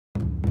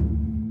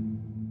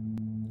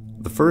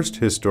The first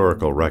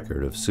historical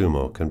record of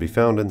sumo can be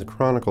found in the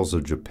Chronicles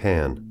of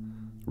Japan,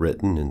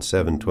 written in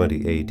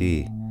 720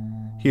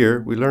 AD.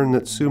 Here we learn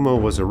that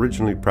sumo was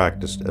originally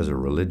practiced as a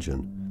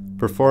religion,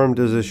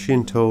 performed as a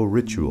Shinto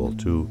ritual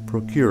to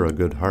procure a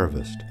good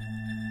harvest.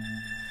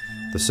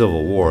 The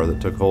civil war that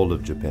took hold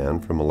of Japan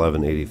from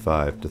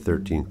 1185 to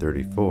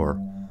 1334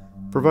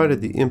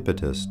 provided the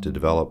impetus to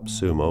develop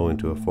sumo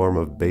into a form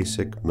of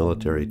basic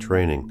military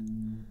training.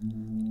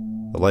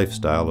 The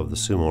lifestyle of the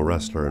sumo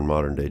wrestler in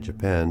modern-day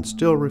Japan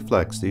still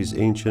reflects these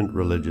ancient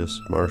religious,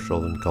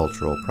 martial, and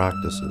cultural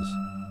practices.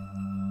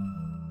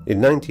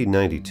 In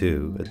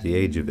 1992, at the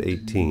age of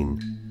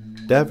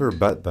 18, Davor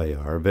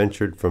Batbayar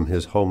ventured from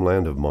his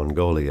homeland of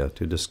Mongolia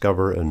to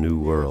discover a new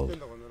world.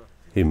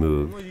 He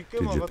moved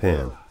to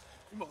Japan.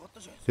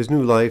 His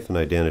new life and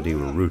identity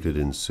were rooted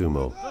in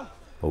sumo,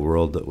 a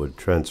world that would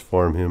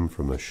transform him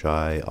from a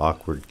shy,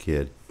 awkward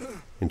kid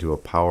into a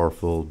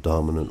powerful,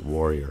 dominant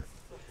warrior.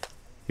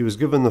 He was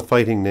given the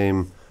fighting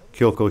name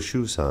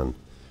Kyokushuzan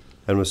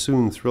and was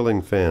soon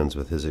thrilling fans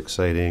with his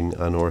exciting,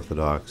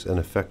 unorthodox, and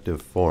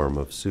effective form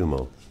of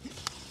sumo.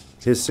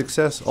 His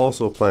success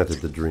also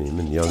planted the dream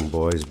in young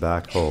boys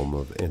back home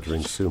of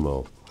entering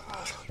sumo,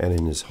 and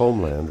in his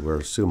homeland, where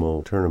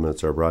sumo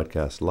tournaments are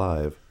broadcast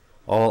live,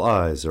 all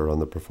eyes are on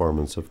the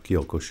performance of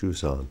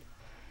Kyokushuzan,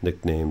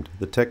 nicknamed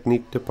the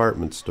Technique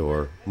Department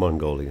Store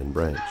Mongolian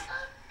branch.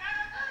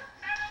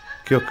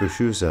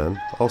 Kyokushuzan,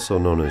 also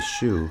known as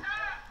Shu,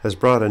 has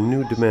brought a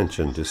new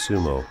dimension to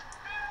sumo.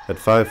 At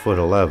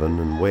 5'11"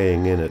 and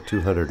weighing in at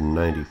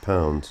 290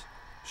 pounds,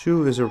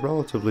 Shu is a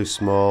relatively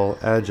small,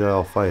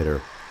 agile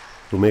fighter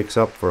who makes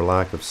up for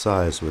lack of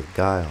size with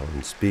guile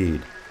and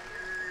speed.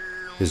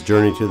 His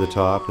journey to the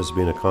top has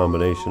been a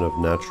combination of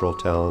natural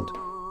talent,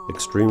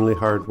 extremely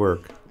hard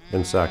work,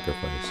 and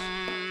sacrifice.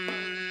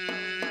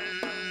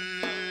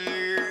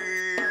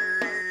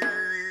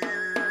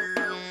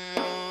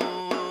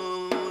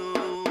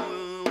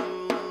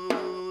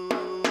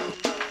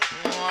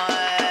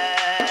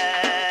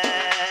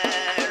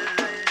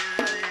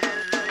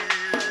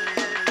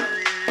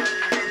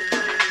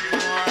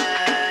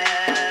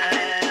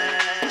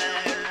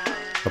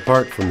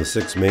 Apart from the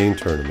 6 main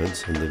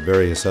tournaments and the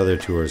various other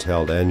tours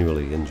held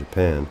annually in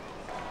Japan,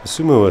 the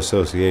Sumo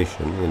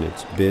Association, in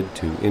its bid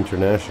to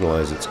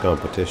internationalize its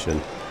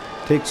competition,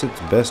 takes its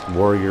best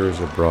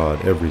warriors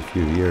abroad every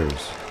few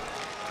years.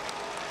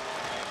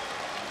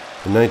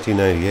 In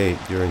 1998,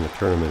 during a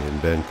tournament in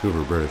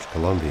Vancouver, British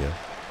Columbia,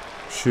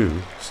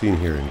 Shu, seen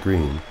here in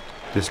green,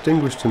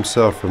 distinguished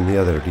himself from the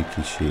other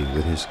rikishi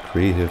with his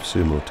creative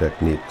sumo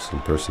techniques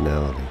and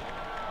personality,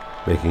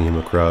 making him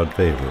a crowd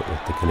favorite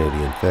with the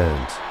Canadian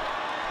fans.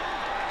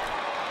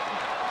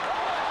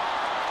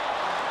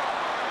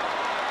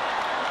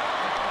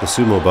 The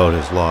sumo bout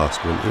is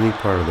lost when any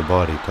part of the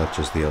body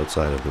touches the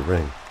outside of the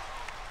ring.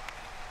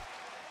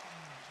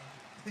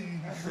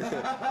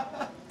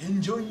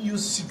 Enjoy your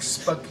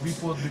six-pack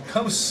before it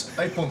becomes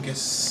iPhone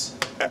case.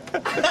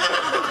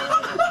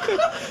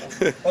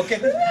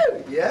 Okay?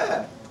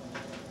 Yeah.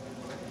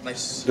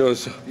 Nice.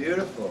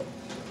 Beautiful.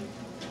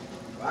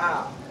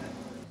 Wow.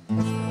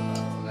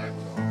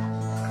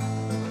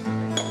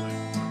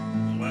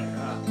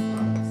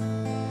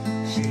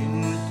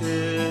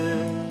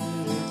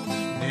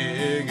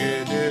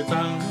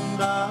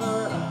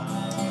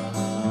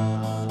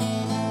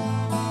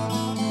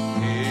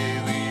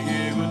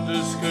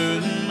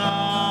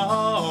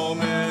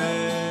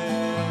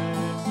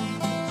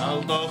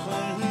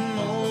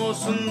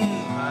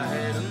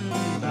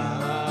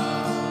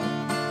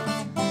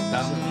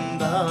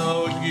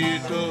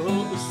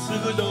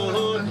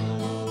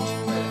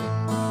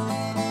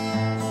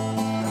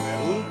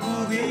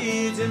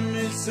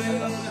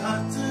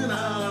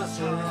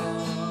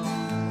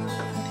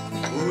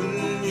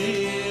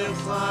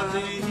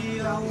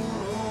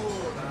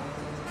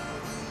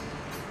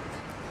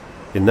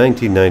 In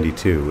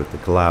 1992, with the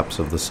collapse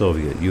of the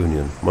Soviet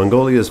Union,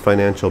 Mongolia's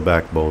financial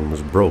backbone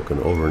was broken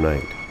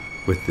overnight.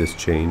 With this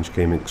change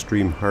came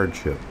extreme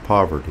hardship,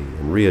 poverty,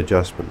 and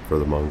readjustment for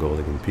the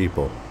Mongolian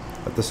people.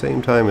 At the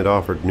same time, it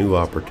offered new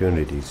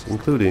opportunities,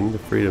 including the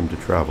freedom to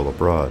travel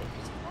abroad.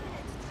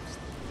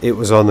 It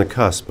was on the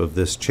cusp of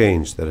this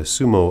change that a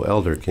sumo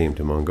elder came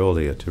to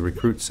Mongolia to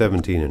recruit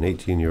 17 and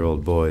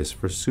 18-year-old boys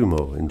for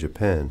sumo in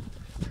Japan.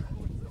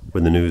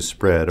 When the news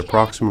spread,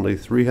 approximately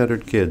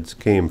 300 kids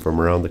came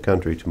from around the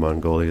country to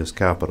Mongolia's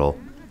capital,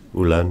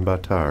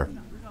 Ulaanbaatar,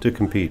 to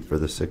compete for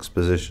the 6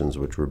 positions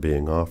which were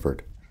being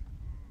offered.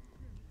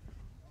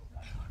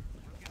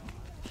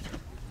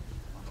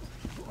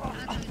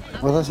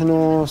 I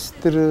know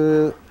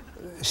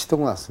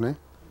peopleが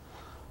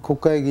国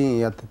会議員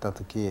やってた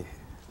時、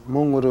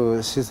モンゴ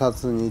ル視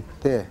察に行っ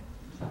て、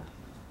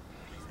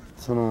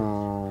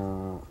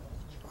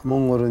モ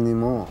ンゴルに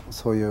も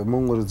そういうモ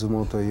ンゴル相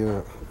撲とい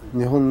う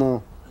日本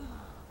の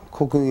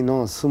国技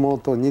の相撲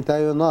と似た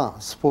ような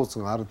スポーツ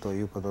があると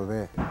いうこと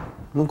で、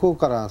向こう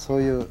からそ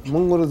ういうモ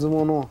ンゴル相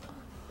撲の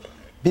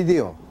ビ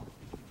デオ、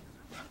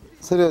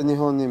それを日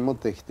本に持っ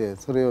てきて、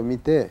それを見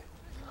て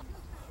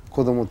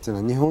子供っていう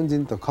のは日本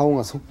人と顔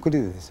がそっく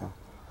りでしょ。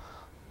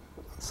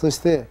そし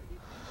て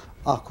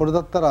これだ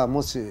ったら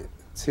もし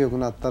強く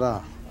なった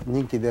ら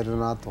人気出る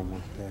なと思っ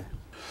て。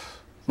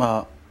ま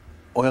あ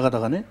親方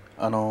がね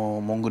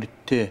モンゴル行っ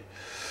て、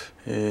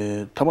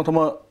たまた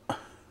ま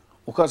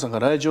お母さんが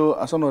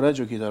朝のラ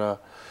ジオ聞いたら、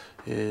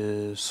相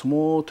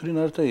撲取りに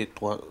なりたい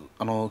とか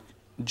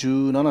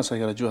17歳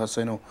から18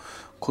歳の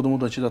子供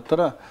たちだった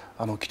ら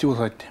来てくだ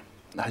さいって、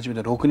初め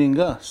て6人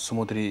が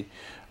相撲取り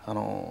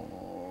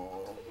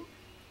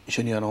一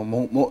緒に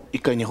もう一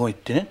回日本行っ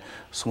てね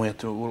相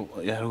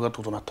撲やるかって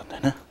ことになったんだ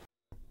よね。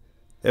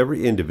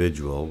Every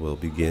individual will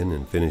begin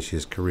and finish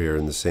his career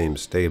in the same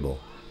stable.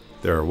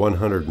 There are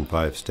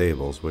 105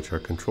 stables which are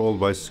controlled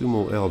by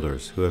sumo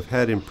elders who have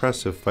had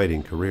impressive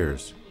fighting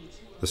careers.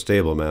 The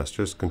stable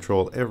masters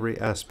control every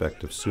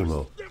aspect of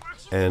sumo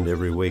and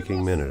every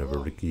waking minute of a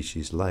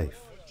rikishi's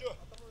life.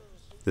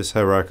 This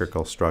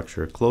hierarchical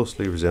structure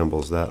closely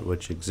resembles that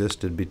which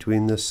existed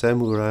between the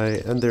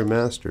samurai and their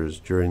masters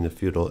during the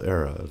feudal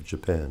era of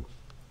Japan.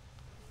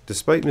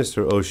 Despite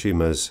Mr.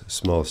 Oshima's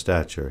small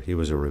stature, he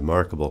was a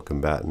remarkable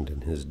combatant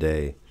in his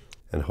day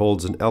and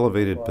holds an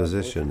elevated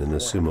position in the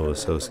Sumo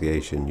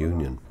Association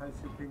Union.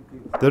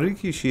 The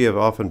rikishi have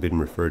often been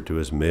referred to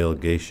as male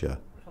geisha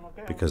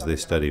because they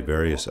study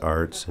various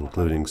arts,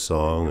 including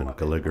song and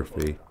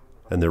calligraphy,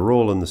 and their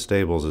role in the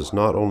stables is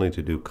not only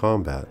to do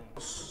combat,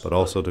 but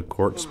also to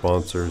court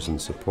sponsors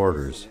and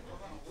supporters.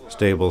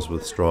 Stables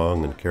with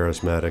strong and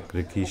charismatic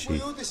rikishi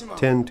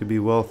tend to be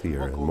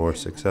wealthier and more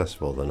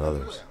successful than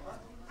others.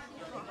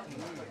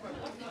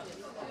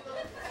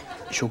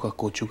 小学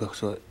校中学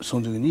生そ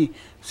の時に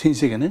先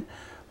生がね、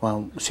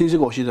先生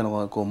が教えたの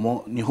は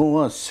日本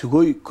はす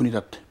ごい国だ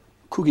って、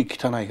空気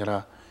汚いか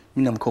ら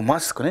みんなもマ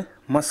スク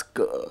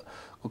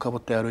をかぶ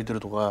って歩いてる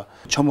とか、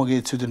ちょんま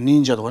げついてる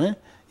忍者とかね、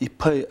いっ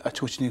ぱいあち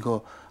こちに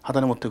旗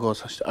に持って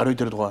さして歩い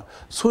てるとか、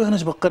そういう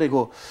話ばっかり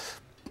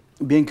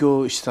勉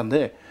強してたん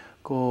で、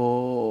バ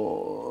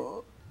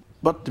ッ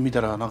て見た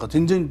らなんか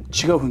全然違う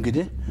雰囲気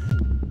で。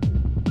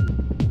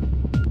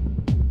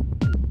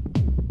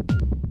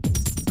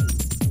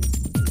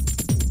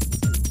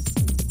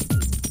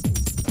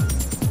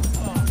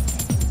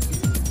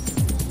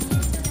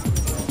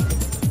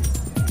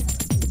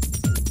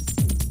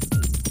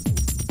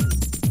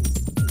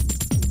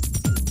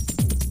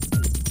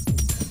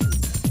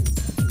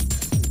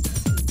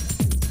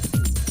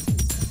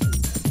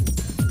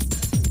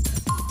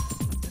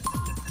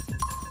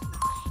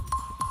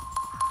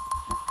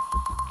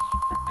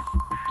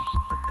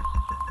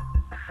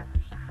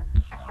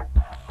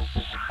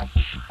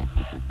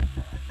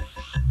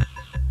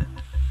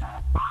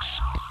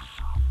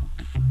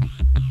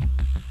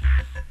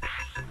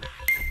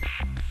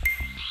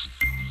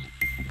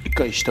一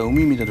回下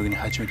海見た時に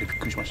初めてびっ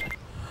くりしました。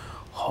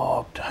は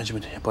あって初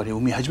めて、やっぱり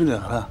海初めてだ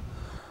から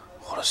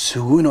これす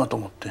ごいなと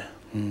思って、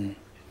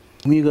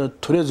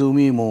とりあえず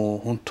海も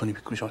本当にび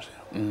っくりしました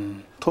よ。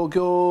東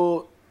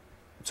京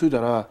着いた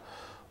ら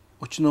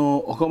うちの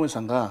おかめ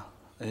さんが、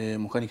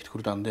迎えに来てく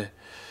れたんで、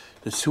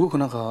すごく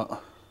なんか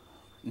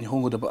日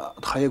本語で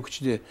早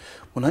口で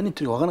もう何言っ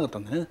てるか分からなか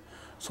ったんでね、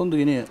その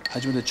時に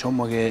初めてちょん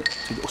まげ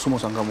お相撲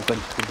さんが迎え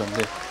に来てくれたん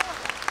で、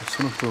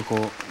その人を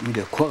見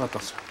て怖かった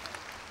んですよ。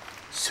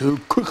すっ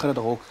ごい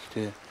体が大きく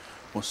て、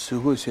もうす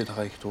ごい背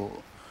高い人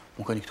を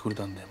迎えに来てくれ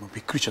たんで、もうび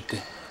っくりしちゃって。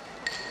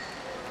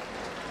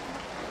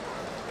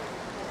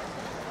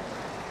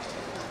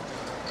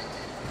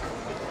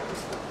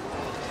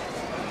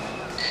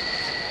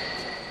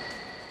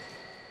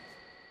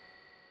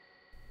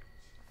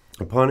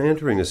Upon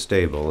entering a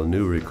stable, a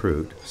new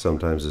recruit,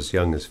 sometimes as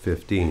young as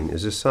 15,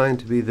 is assigned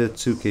to be the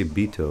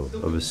tsukebito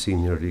of a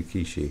senior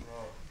rikishi.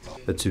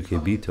 The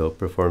tsukebito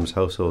performs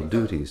household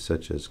duties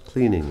such as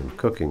cleaning and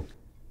cooking.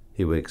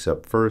 He wakes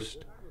up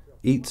first,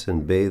 eats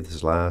and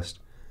bathes last,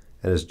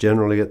 and is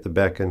generally at the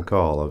beck and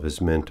call of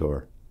his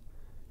mentor.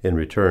 In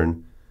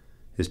return,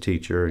 his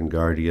teacher and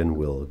guardian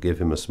will give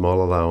him a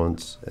small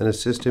allowance and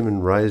assist him in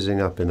rising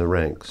up in the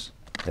ranks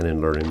and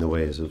in learning the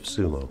ways of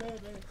sumo.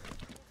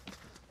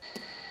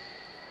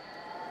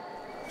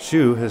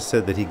 Shu has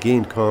said that he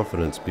gained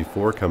confidence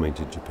before coming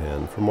to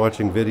Japan from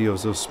watching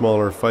videos of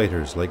smaller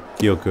fighters like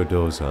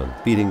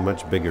Kyokushuzan beating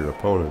much bigger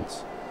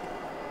opponents.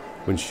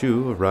 When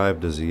Shu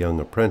arrived as a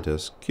young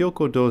apprentice,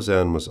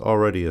 Kyokushuzan was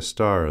already a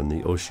star in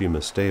the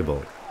Oshima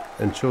stable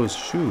and chose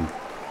Shu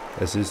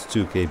as his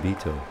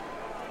tsukebito.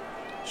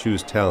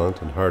 Shu's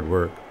talent and hard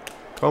work,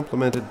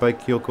 complemented by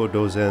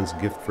Kyokushuzan's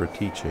gift for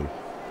teaching,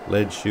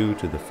 led Shu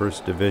to the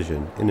first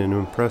division in an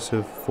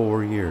impressive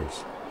 4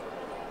 years.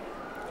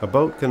 A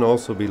bout can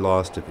also be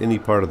lost if any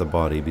part of the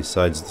body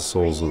besides the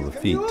soles of the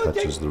feet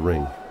touches the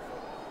ring.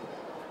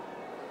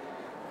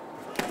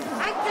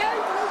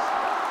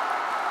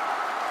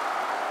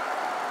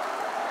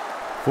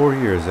 Four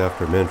years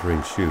after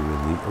mentoring Shu in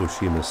the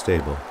Oshima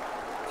stable,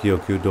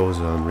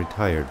 Kyokushuzan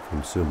retired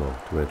from sumo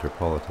to enter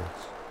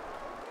politics.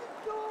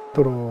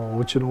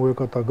 うちの親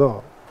方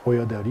が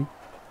親であり、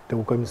で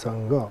おかみさ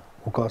んが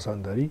お母さ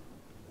んであり、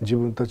自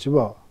分たち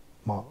は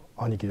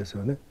兄貴です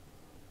よね。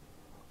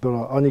だか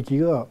ら兄貴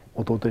が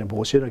弟に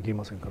教えなきゃいけ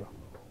ませんから。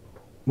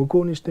向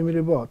こうにしてみ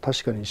れば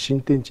確かに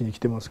新天地に来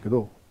てますけ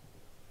ど、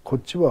こっ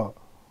ちは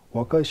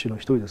若い衆の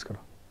一人ですから、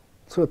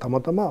それはた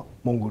またま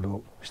モンゴル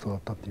の人だ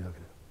ったっていうだけ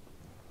で、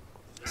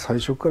最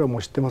初からも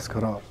う知ってますか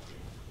ら。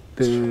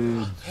でず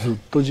っ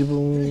と自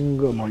分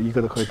が、言い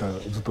方変えたら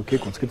ずっと稽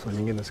古つけてた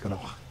人間ですから、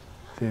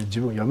で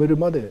自分辞める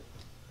まで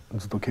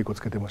ずっと稽古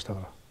つけてましたか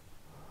ら、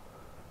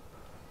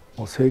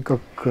もう性格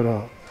か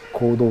ら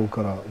行動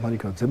から何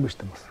から全部知っ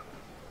てます。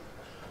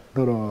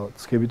だから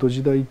付け人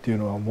時代っていう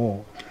のは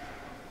も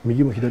う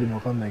右も左も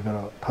分かんないか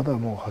ら、ただ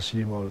もう走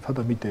り回る、た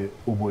だ見て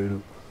覚え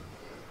る、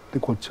で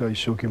こっちは一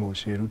生懸命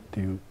教えるって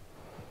いう。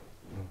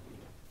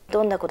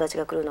どんな子たち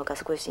が来るのか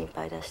すごい心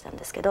配だしたん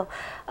ですけど、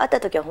会っ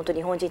た時は本当に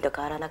日本人と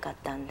変わらなかっ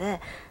たん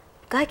で、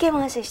外見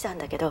は安心したん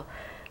だけど、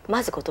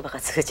まず言葉が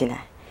通じない、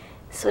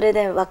それ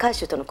で若い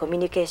衆とのコミュ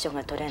ニケーション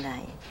が取れな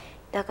い、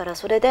だから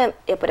それで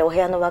やっぱりお部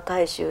屋の若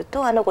い衆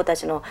とあの子た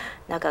ちの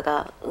仲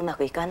がうま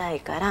くいかな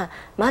いから、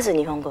まず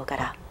日本語か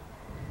ら。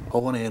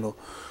ここに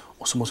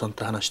お相撲さん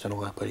と話したの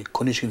がやっぱり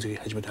小西金次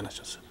初めて話し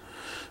たんです。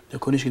で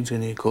小西金次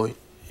にこう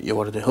呼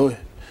ばれて「おい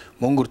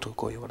モンゴル」と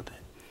こう言われて。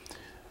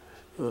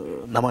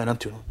名前なん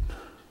ていうの、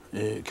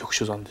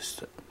Kyokushuzanで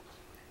すって。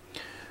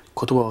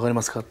言葉わかり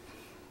ますかっ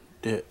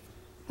て、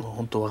もう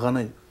本当わから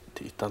ないって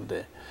言ったん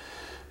で、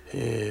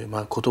言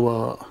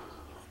葉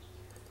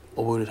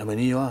覚えるため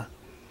には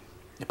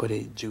やっぱ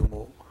り自分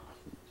も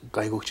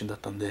外国人だっ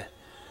たんで、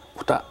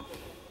歌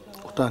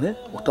を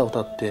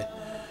歌って、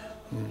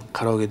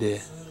カラオケ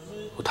で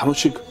楽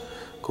しく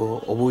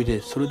こう覚え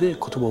て、それで言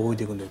葉を覚え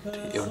ていくんだよって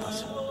言われたんで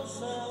すよ。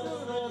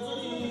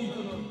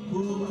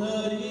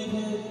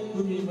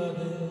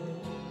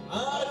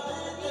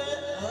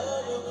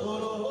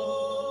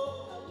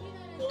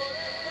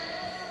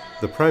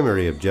The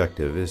primary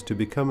objective is to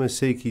become a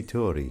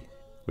seikitori,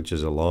 which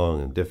is a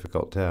long and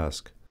difficult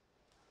task.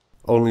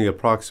 Only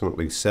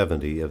approximately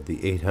 70 of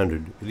the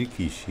 800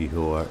 rikishi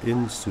who are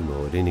in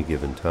sumo at any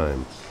given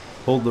time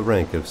hold the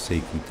rank of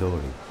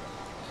seikitori.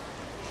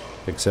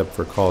 Except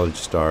for college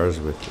stars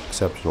with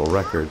exceptional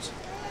records,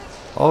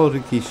 all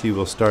rikishi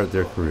will start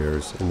their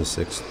careers in the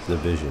 6th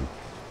division,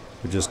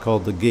 which is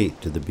called the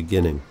gate to the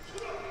beginning.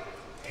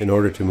 In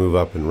order to move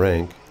up in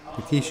rank,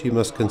 rikishi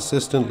must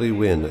consistently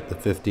win at the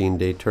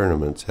 15-day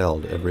tournaments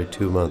held every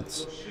 2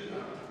 months.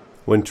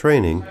 When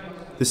training,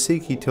 the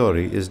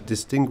seikitori is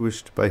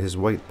distinguished by his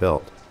white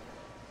belt.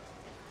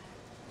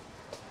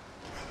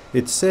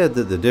 It's said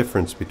that the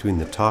difference between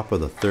the top of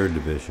the 3rd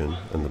division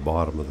and the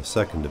bottom of the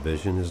 2nd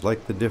division is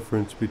like the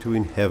difference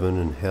between heaven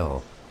and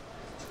hell.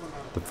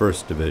 The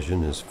 1st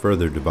division is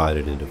further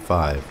divided into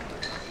 5,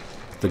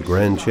 the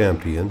grand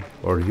champion,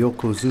 or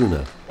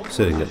yokozuna,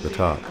 sitting at the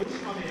top.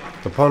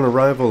 Upon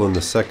arrival in the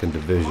 2nd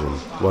division,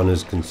 one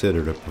is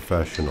considered a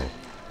professional,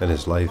 and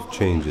his life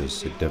changes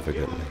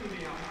significantly.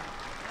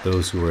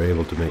 Those who are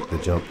able to make the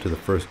jump to the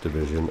 1st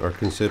division are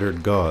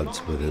considered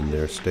gods within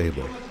their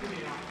stable.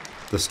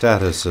 The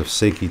status of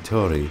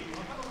seikitori,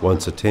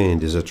 once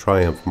attained, is a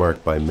triumph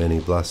marked by many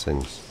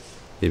blessings.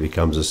 He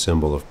becomes a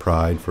symbol of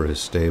pride for his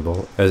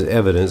stable, as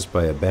evidenced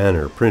by a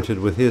banner printed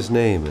with his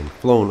name and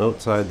flown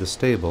outside the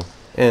stable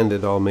and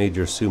at all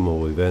major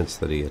sumo events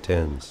that he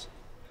attends.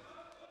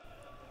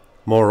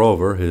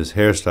 Moreover, his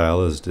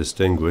hairstyle is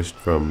distinguished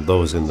from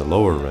those in the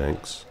lower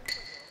ranks.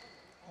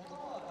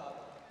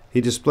 He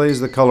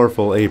displays the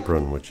colorful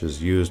apron which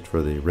is used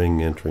for the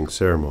ring entering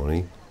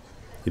ceremony.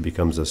 He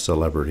becomes a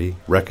celebrity,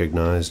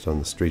 recognized on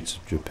the streets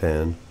of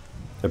Japan,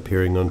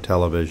 appearing on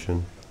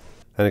television,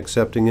 and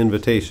accepting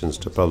invitations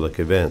to public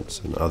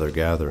events and other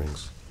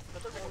gatherings.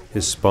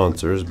 His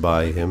sponsors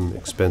buy him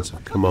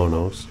expensive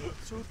kimonos.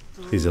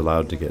 He's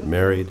allowed to get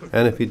married,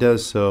 and if he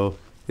does so,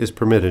 is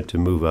permitted to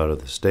move out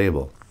of the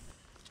stable.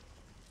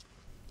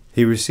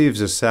 He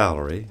receives a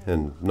salary,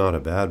 and not a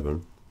bad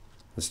one.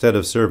 Instead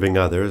of serving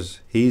others,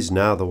 he's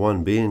now the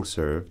one being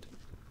served.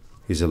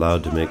 He's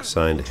allowed to make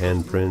signed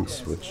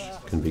handprints, which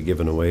can be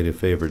given away to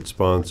favored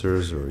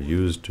sponsors or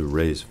used to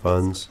raise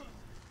funds.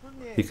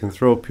 He can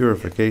throw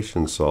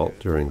purification salt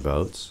during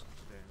bouts.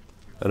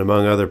 And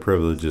among other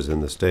privileges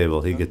in the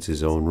stable, he gets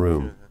his own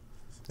room,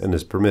 and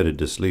is permitted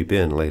to sleep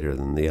in later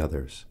than the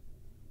others.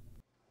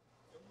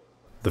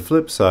 The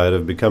flip side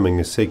of becoming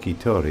a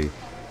seikitori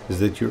is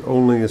that you're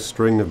only a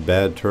string of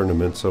bad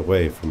tournaments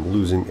away from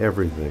losing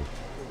everything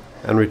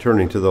and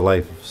returning to the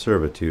life of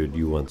servitude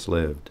you once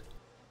lived.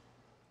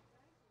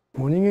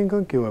 人間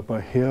関係はやっぱ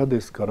り部屋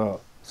ですから、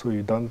そう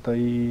いう団体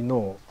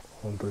の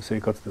本当に生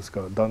活です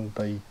から団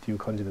体っていう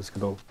感じですけ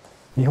ど、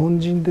日本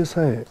人で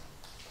さえ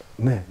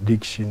ね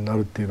力士にな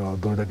るっていうのは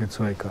どれだけ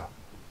辛いか、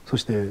そ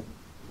して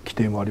規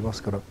定もありま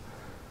すから、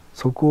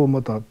そこを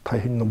また大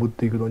変に登っ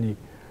ていくのに、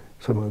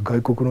その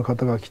外国の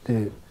方が来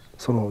て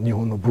その日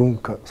本の文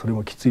化、それ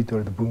もきついと言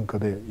われた文化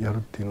でやるっ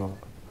ていうのは、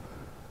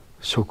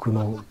食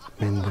の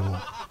面でも、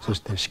そし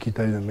てしき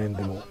たりの面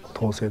でも、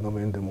統制の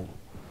面でも、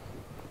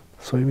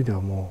そういう意味では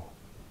も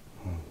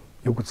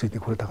う、よくついて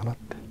これたかなっ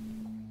て。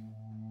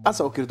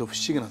朝起きると不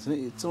思議なんですね。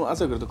いつも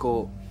朝起きると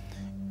こ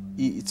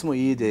ういつも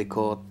家で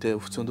こうやって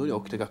普通の通り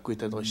起きて学校行っ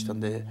たりとかしたん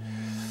で、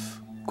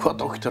こう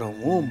やって起きたら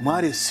もう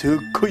周りすっ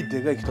ごい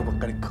でかい人ばっ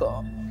かりっ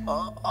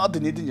て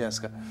寝てんじゃないで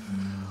すか。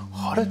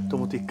あれと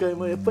思って一回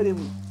もやっぱり1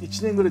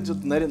年ぐらいちょっ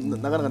となかな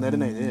か慣れ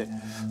ないで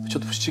ちょ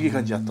っと不思議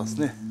感じあったんです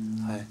ね。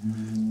はい、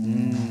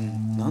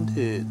なん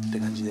でって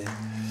感じで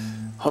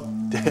はっ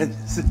て感じ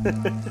ですも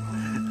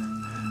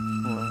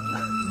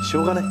うし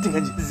ょうがないって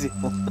感じですよ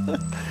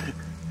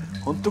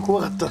本当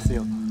怖かったです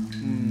よ。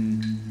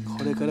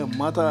これから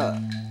また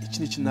一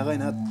日長い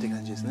なって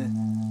感じですね。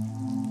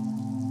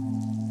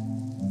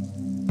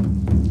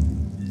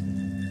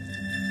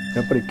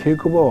やっぱり稽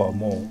古場は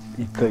も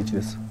う1対1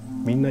です。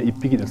みんな1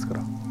匹ですか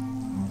ら。だ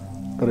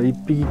から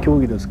1匹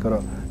競技ですか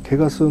ら怪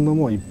我するの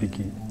も1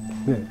匹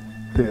で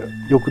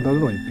良くなる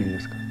のは1匹で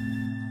すから。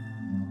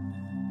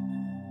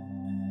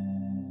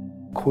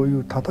こうい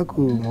う叩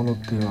くもの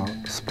っていうのは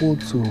スポー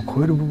ツを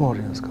超える部分ある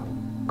じゃないですか。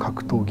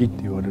格闘技っ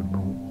て言われる部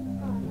分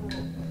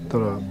だ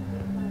からは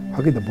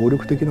っきり言った暴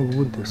力的な部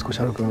分って少し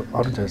あるんじゃな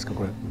いですか。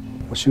これ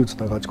手術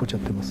なんかあちこちや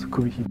ってます。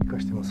首響か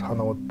してます。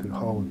鼻折ってる、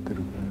歯を折って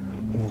る、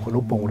もうこれ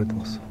6本折れて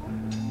ます。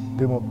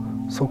でも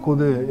そこ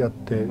でやっ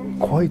て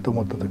怖いと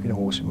思った時には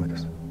おしまいで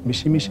す。ミ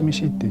シミシミ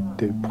シって言っ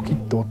てポキ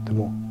ッと折って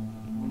も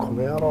こ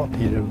の野郎って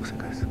入れる世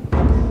界です。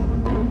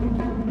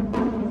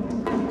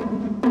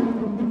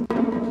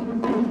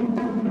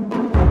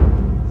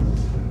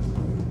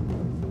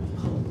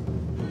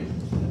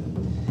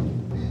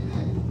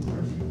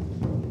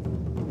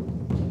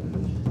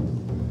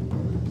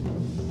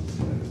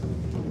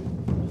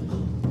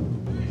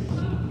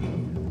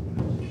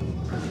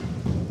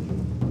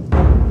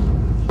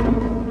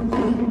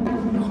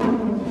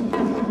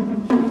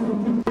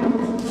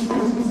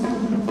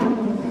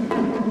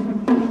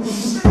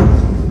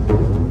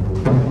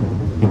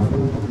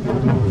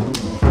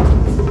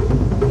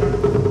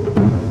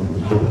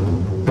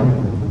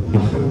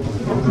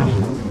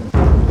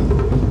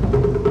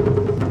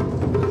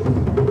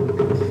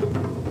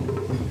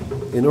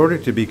In order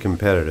to be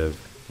competitive,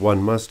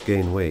 one must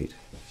gain weight.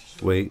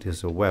 Weight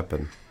is a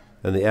weapon,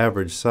 and the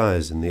average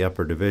size in the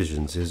upper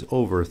divisions is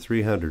over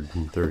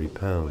 330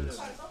 pounds.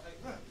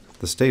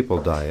 The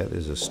staple diet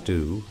is a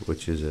stew,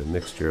 which is a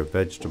mixture of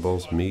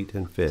vegetables, meat,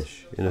 and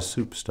fish in a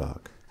soup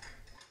stock.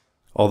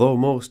 Although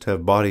most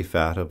have body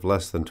fat of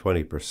less than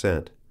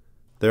 20%,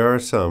 there are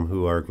some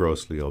who are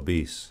grossly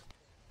obese.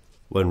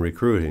 When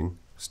recruiting,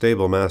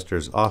 stable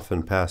masters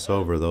often pass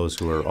over those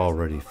who are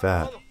already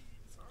fat,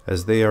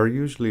 as they are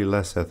usually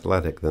less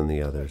athletic than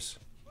the others.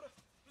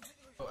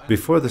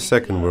 Before the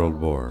Second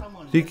World War,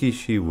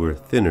 Rikishi were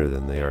thinner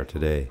than they are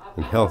today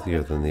and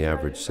healthier than the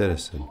average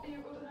citizen.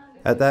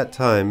 At that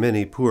time,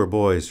 many poor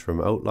boys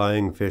from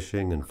outlying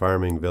fishing and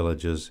farming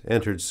villages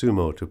entered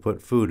sumo to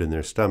put food in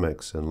their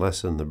stomachs and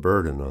lessen the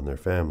burden on their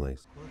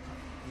families.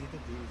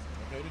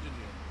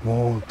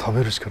 もう食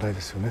べるしかない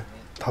ですよね。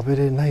食べ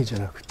れないじゃ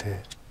なく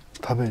て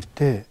食べ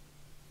て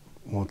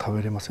もう食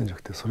べれませんじゃ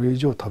なくてそれ以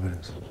上食べるん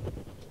です。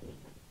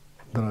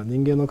だから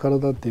人間の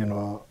体っていう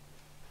のは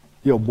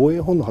要は防衛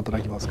本能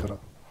働きますから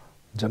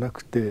じゃな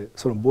くて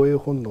その防衛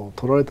本能を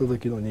取られた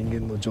時の人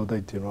間の状態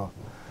っていうのは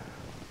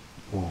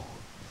も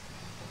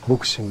うボ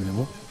クシングで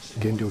も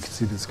減量き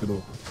ついですけ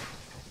ど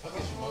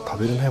食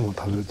べれないもの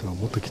食べるっていうのは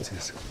もっときつい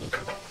ですよ。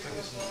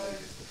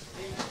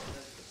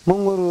モ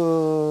ン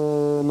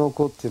ゴルの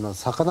子っていうのは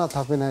魚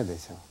食べないで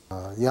し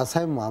ょ。野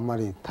菜もあんま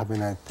り食べ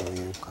ないと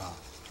いうか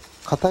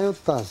偏っ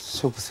た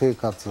食生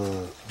活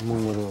モ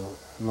ンゴ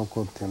ルの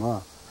子っていうの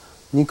は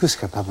肉し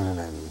か食べれ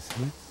ないんです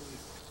よね。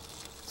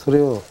それ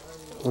を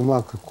う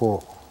まく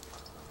こ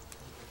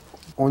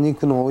うお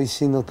肉のおい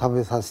しいの食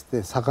べさせ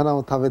て魚を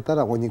食べた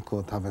らお肉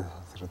を食べさ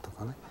せると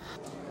かね。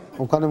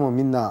お金も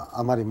みんな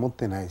あまり持っ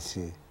てない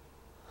し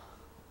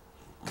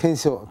懸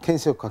賞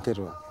かけ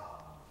るわけ。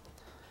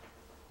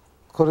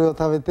これを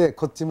食べて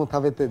こっちも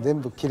食べて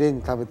全部きれい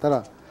に食べた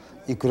ら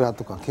いくら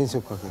とか懸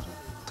賞かける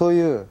と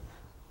いう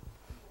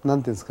な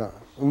んていうんですか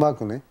うま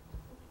くね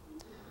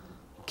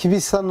厳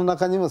しさの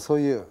中にもそう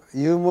いう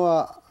ユーモ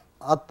ア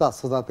あった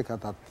育て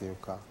方っていう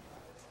か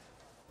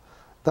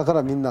だか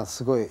らみんな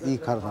すごいいい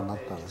体になっ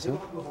たんですよ。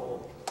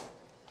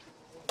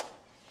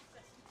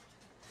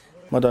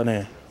まだ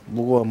ね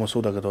僕はもうそ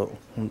うだけど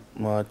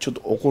まあちょっ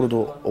と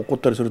怒っ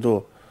たりする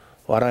と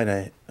笑え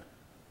ない。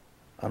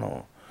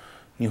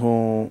日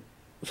本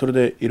それ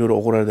でいろいろ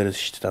怒られたり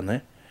してた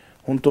ね。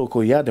本当こ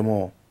う嫌で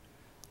も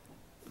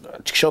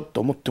チクショッと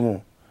思って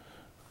も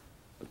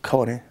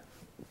顔ね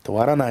と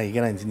割らないとい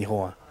けないんです日本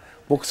は。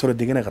僕それ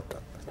できなかった。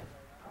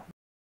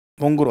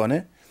モンゴルは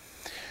ね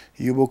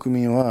遊牧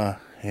民は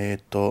例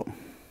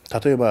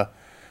えば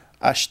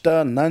明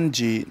日何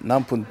時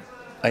何分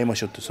会いま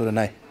しょうってそれ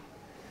ない。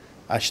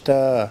明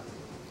日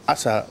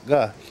朝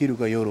が昼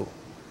か夜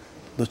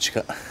どっち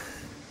か。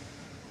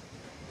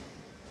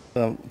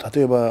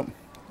例えば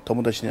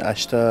友達に明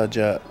日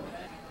じゃあ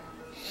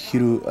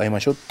昼会いま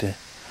しょうって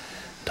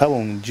多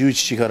分11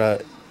時から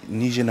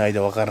2時の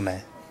間分からな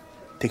い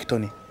適当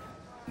に。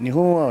日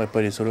本はやっ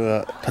ぱりそれ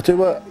は例え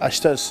ば明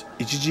日1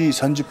時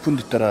30分っ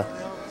て言ったら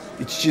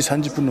1時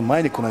30分の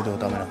前に来ないと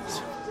ダメなんです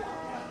よ。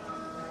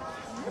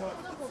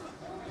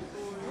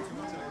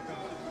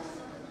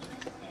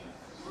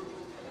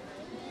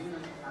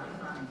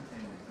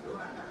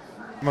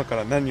今か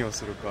ら何を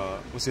するか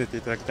教えて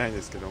いただきたいん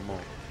ですけども。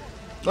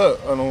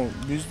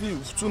別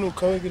に普通の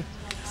可愛い普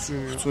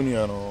通に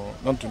な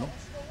んていうの、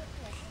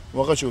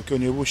若いを今日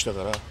寝坊した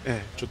から、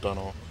ちょっと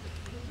も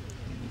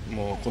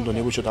う今度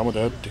寝坊しちゃダメ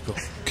だよって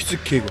きつ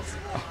く敬語ね。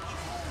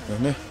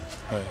はい。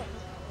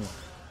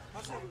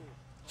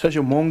最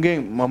初門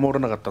限守ら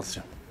なかったんです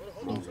よ。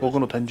僕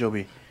の誕生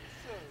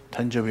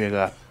日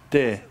があっ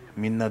て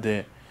みんな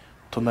で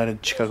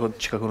近くの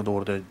とこ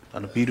ろで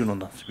ビール飲ん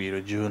だんです。ビー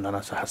ル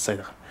17歳8歳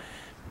だから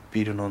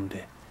ビール飲ん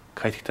で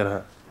帰ってきた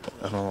ら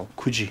9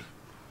時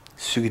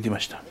過ぎてま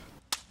した。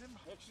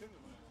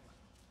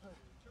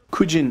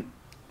9時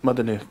ま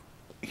でね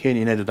部屋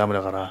にいないとダメ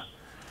だから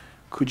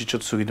9時ちょ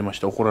っと過ぎてまし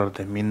た。怒られ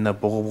てみんな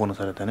ボコボコに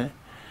されてね、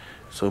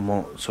そういう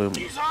のがそれ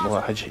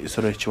が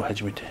一番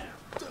初めて。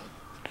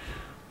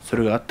そ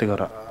れがあったか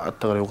ら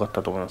よかっ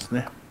たと思います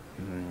ね。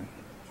言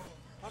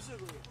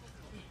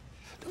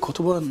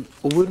葉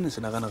覚えるんです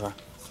よ、なかなか。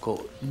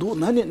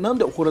なん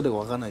で怒られたか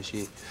分からない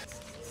し、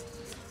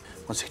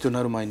関取に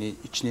なる前に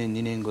1年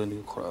2年ぐらい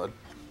にこれは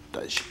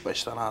大失敗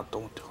したなと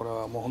思って、これ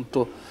はもう本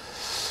当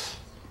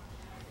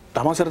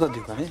騙されたとい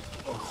うかね、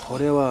こ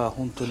れは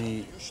本当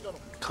に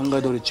考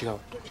え通り違う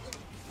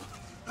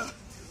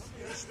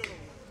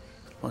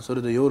と。そ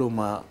れで夜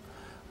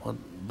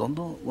どん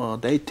ど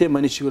ん大体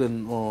毎日ぐらい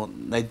もう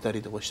泣いた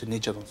りとかして寝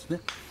ちゃったんですね。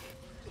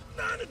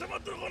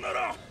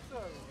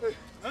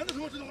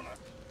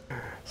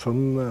そ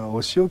んな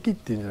お仕置きっ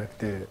ていうんじゃなく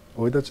て、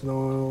俺たち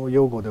の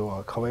用語で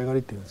は可愛がり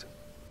って言うんですよ。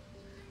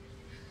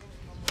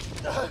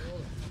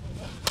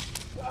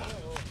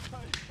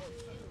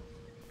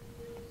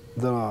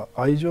だか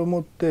ら愛情を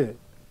持って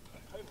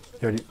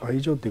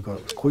愛情っていうか、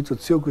こいつを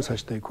強くさ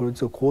せたい、こい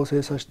つを更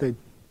生させたいっ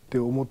て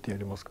思ってや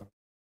りますから。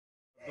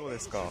どうで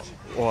すか、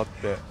終わっ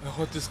て。終わ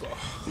ってですか。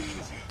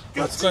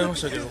疲れま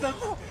したけど、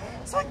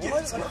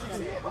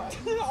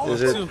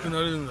強くな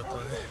れるんだったら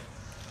ね、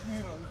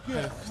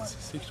早く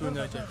関取に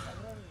なりたい。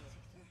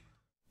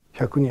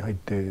100人入っ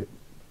て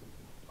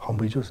半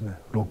分以上ですね、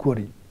6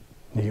割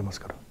逃げま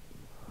すから。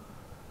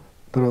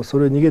だからそ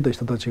れ逃げた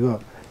人たちが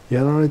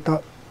やられ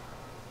た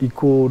イ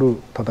コー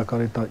ル叩か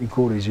れたイ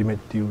コールいじめっ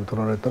ていう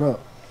取られたら、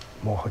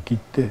もうはっきり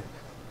言って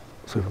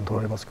そういうふうに取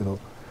られますけど、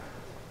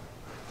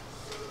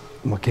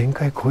限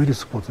界超える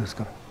スポーツです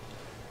から。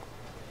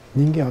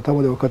人間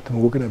頭で分かって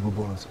も動けない部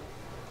分なんですよ。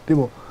で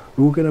も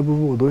動けない部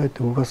分をどうやっ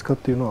て動かすかっ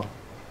ていうのは、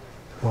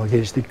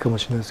原始的かも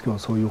しれないですけど、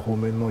そういう方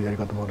面のやり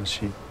方もある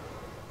し、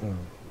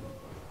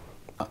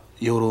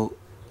夜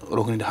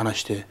6人で話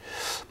して、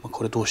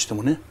これどうして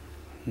もね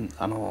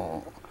相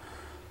撲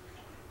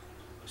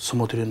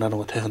取りになるの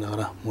が大変だか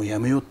らもうや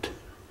めようって。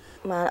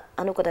あ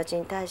の子たち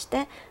に対し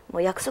ても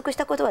う約束し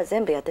たことは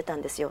全部やってた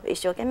んですよ。一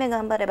生懸命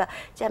頑張れば、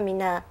じゃあみん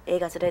な映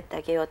画連れてって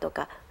あげようと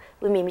か、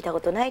海見たこ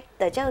とないっ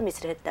てじゃあ海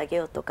連れてってあげ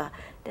ようとか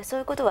で、そう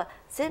いうことは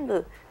全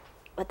部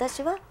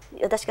私が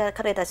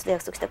彼たちと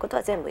約束したこと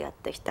は全部やっ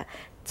てきた。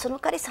その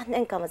代わり3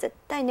年間は絶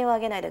対値を上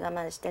げないで我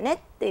慢してねっ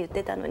て言っ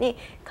てたのに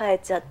帰っ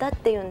ちゃったっ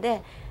ていうん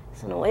で、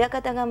その親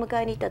方が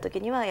迎えに行った時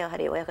にはやは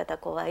り親方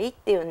怖いっ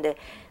ていうんで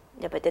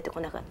やっぱり出てこ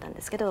なかったん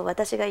ですけど、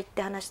私が行っ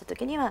て話した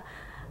時には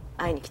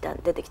会いに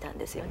出てきたん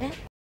ですよね。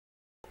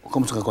岡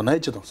本さんが泣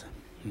いちゃったんですよ。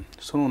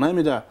その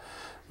涙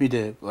見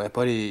てやっ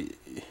ぱり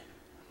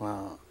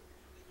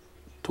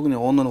特に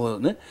女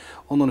の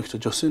人、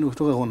女性の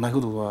人が泣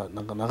くことは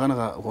なかな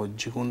か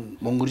自分、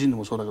モンゴル人で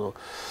もそうだけど、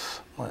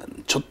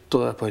ちょっ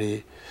とやっぱ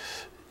り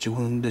自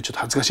分でちょっと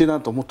恥ずかしいな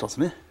と思ったんです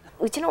ね。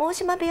うちの大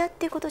島部屋っ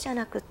ていうことじゃ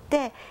なくっ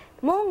て、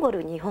モンゴ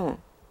ル日本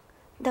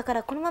だか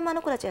ら、このままあ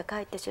の子たちが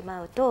帰ってし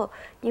まうと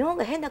日本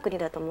が変な国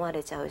だと思わ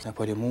れちゃう。やっ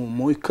ぱり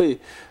もう一回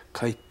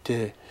帰っ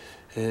て、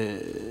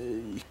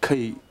一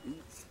回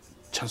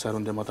チャンスある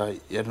んでまたや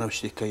り直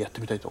して一回やって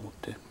みたいと思っ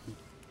て。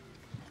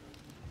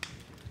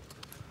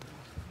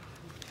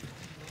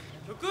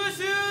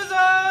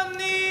Kyokushuzan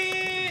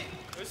に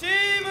吉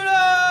村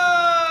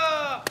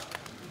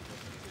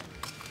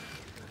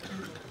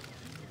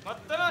待っ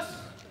たなし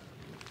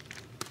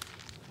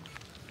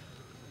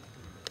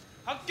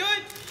はっきょい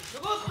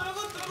残った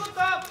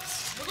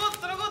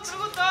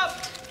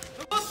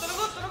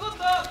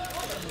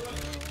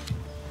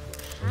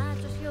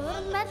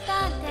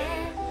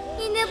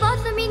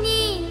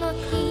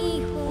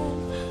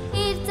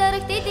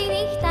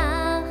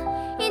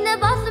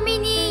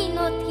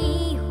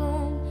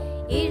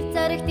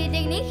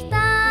Zurücktidig nicht da.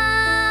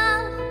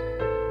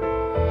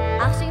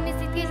 Ach, schön ist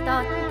die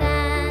Toten.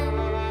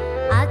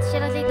 Als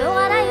Schirrli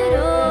Dora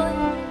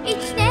Jurun.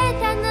 Ich schnell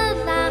eine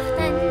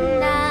Lachten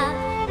da.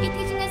 Ich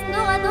ist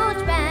nur ein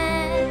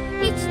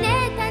Notschbein. Ich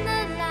schnell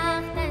eine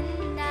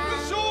Lachten da.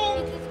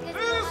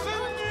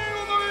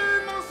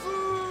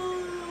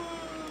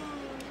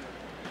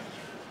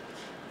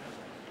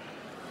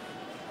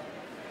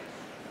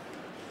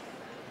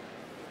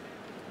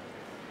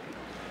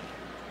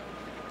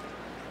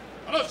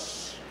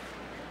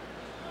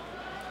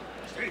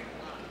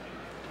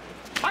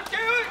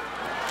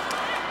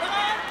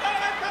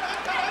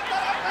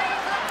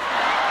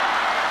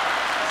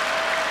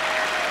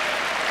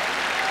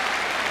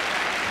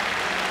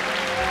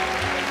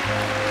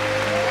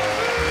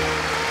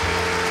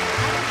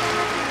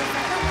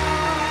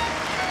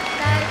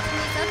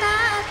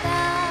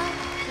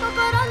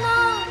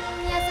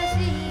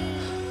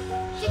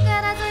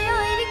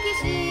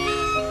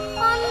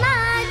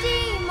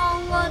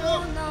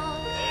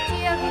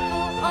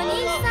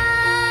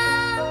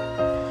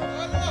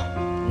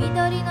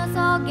 りの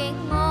草原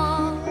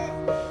を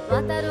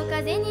渡る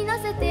風に乗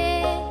せ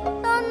て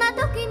どんな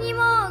時に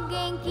も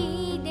元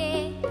気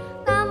で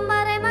頑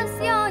張れま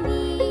すよう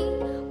に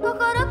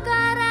心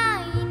か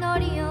ら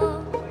祈り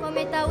を込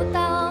めた歌を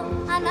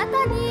あな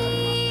た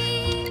に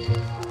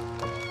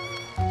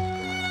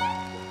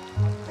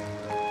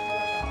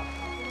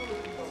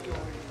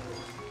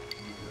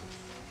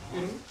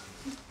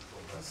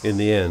In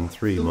the end,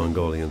 3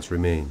 Mongolians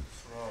remain: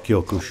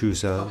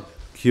 Kyokushuzan,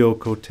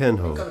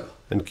 Kyokutenho,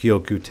 and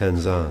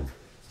Kyokutenzan.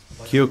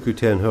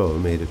 Kyokutenho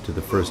made it to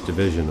the 1st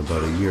Division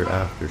about a year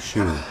after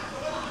Shu.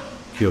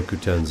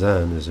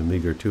 Kyokutenzan is a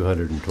meager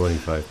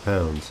 225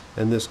 pounds,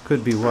 and this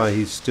could be why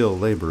he's still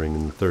laboring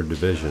in the 3rd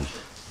Division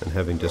and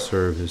having to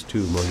serve his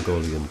 2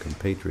 Mongolian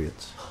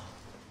compatriots.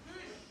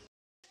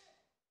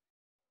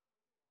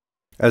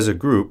 As a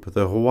group,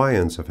 the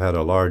Hawaiians have had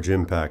a large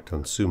impact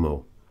on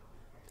sumo,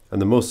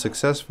 and the most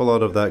successful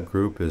out of that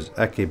group is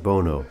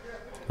Akebono,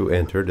 who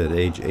entered at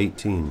age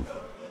 18.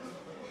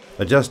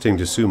 Adjusting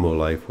to sumo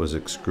life was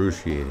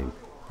excruciating,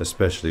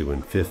 especially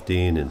when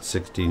 15 and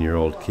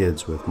 16-year-old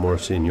kids with more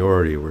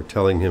seniority were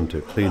telling him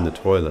to clean the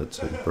toilets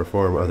and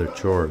perform other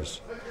chores.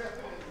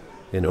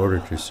 In order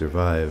to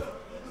survive,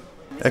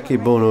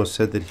 Akebono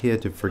said that he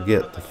had to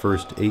forget the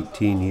first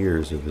 18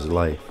 years of his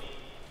life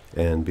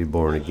and be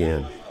born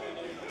again.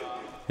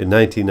 In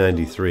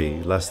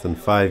 1993, less than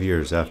 5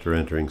 years after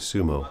entering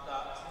sumo,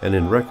 and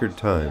in record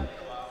time,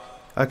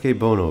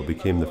 Akebono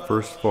became the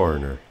first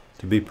foreigner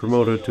to be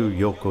promoted to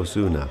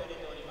Yokozuna,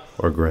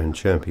 or Grand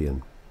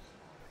Champion.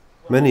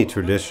 Many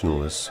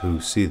traditionalists who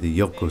see the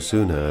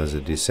Yokozuna as a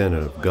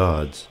descendant of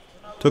gods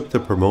took the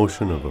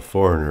promotion of a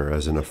foreigner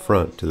as an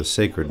affront to the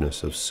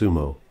sacredness of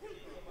sumo.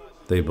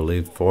 They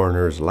believed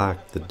foreigners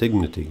lacked the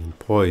dignity and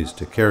poise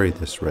to carry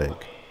this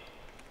rank.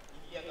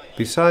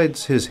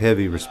 Besides his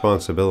heavy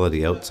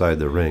responsibility outside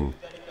the ring,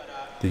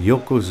 the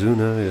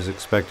Yokozuna is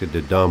expected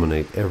to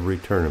dominate every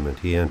tournament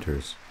he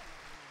enters.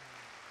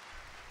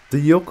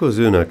 The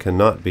Yokozuna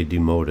cannot be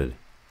demoted.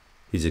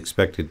 He's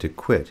expected to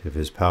quit if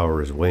his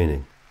power is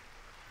waning.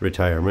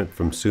 Retirement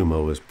from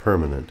sumo is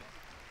permanent.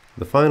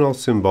 The final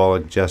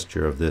symbolic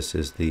gesture of this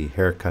is the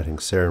hair-cutting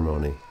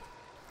ceremony.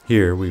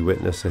 Here we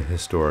witness a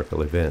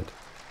historical event,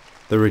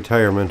 the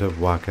retirement of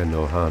Waka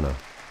no Hana,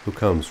 who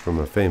comes from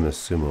a famous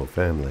sumo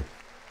family.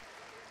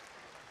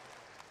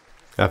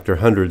 After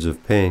hundreds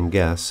of paying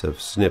guests have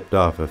snipped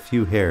off a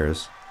few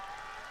hairs,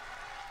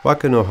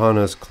 Waka no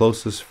Hana's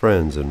closest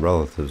friends and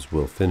relatives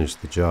will finish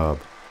the job.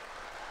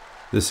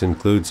 This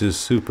includes his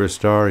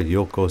superstar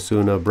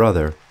Yokozuna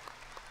brother,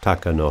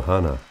 Taka no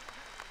Hana,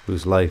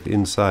 whose life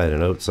inside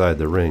and outside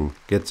the ring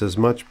gets as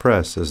much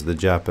press as the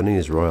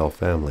Japanese royal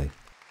family.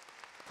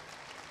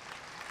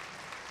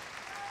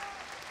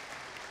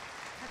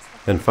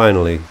 And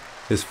finally,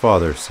 his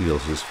father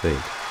seals his fate.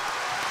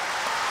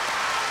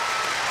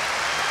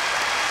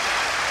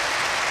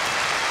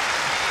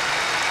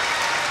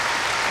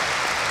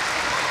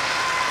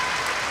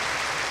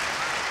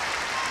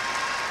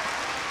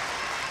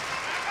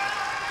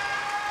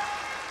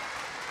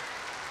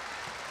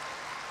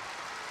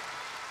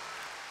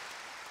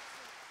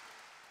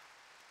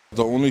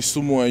 The only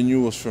sumo I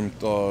knew was from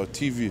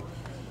TV,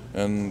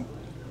 and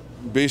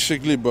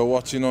basically by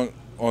watching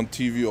on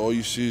TV, all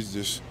you see is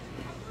this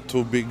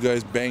 2 big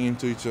guys banging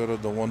into each other.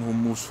 The one who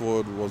moves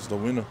forward was the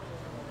winner,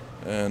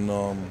 and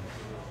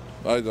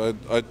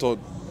I thought,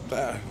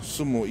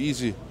 sumo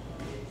easy,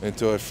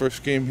 until I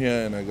first came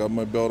here and I got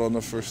my belt on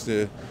the first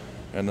day,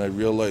 and I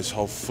realized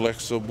how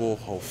flexible,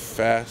 how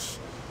fast,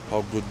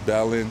 how good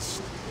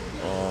balance,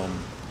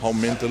 how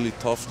mentally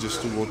tough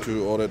just to go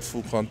through all that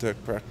full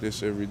contact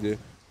practice every day.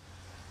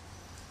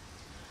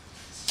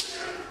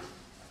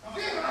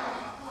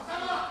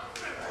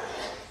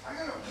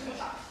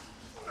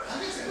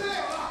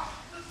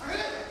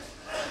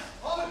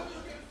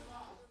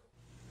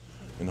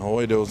 In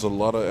Hawaii, there was a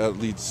lot of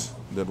athletes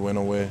that went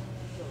away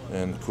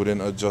and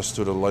couldn't adjust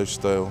to the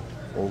lifestyle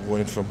or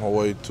going from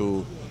Hawaii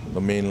to the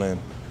mainland.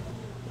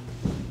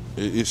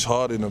 It's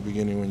hard in the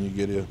beginning when you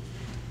get here.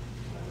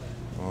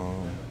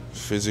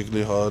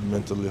 Physically hard,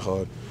 mentally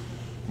hard.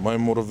 My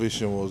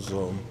motivation was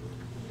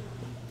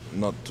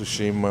not to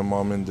shame my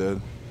mom and dad,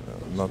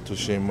 not to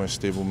shame my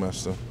stable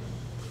master.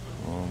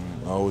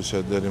 I always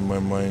had that in my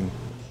mind,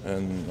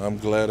 and I'm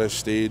glad I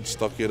stayed,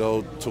 stuck it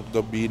out, took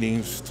the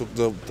beatings, took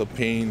the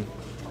pain,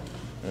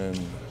 and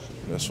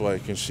that's why I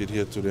can sit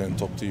here today and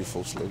talk to you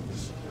folks like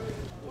this.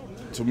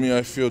 To me,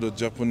 I feel the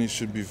Japanese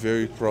should be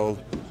very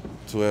proud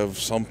to have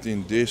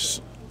something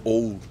this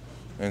old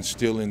and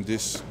still in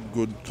this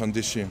good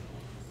condition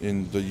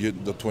in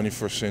the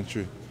 21st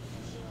century.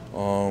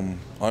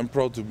 I'm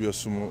proud to be a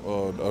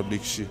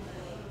rikshi,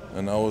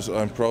 and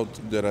I'm proud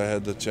that I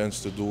had the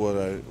chance to do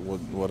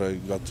what I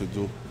got to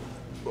do.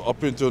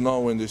 Up until now,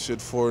 when they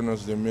said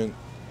foreigners, they meant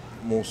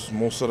most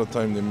of the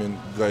time they meant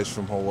guys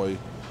from Hawaii.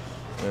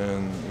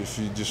 And if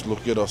you just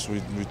look at us, we're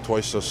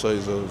twice the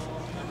size of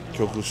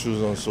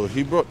Kyokushuzan. So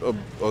he brought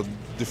a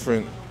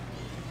different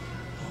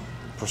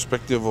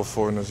perspective of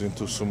foreigners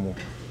into sumo.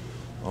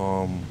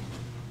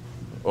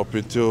 Up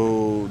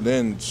until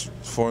then,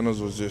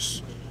 foreigners was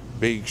just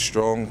big,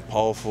 strong,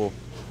 powerful.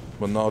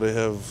 But now they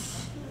have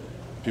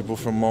people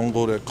from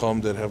Mongol that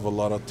come that have a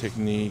lot of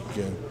technique,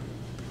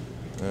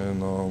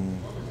 and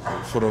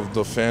for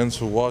the fans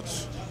who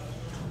watch,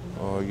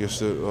 I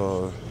guess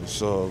it's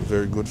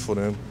very good for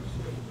them.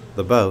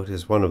 The bout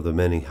is one of the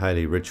many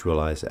highly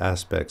ritualized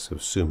aspects of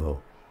sumo.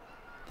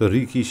 The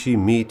rikishi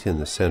meet in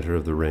the center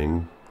of the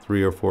ring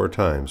 3 or 4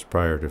 times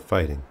prior to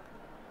fighting.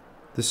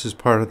 This is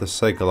part of the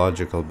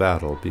psychological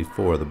battle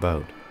before the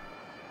bout.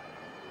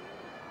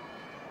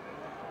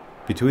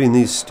 Between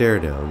these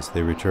stare-downs,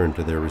 they return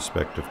to their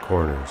respective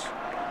corners,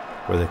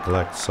 where they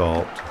collect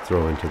salt to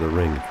throw into the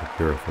ring for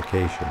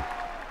purification.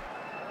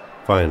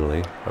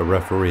 Finally, a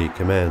referee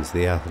commands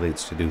the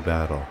athletes to do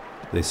battle.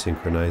 They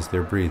synchronize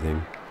their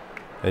breathing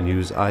and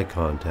use eye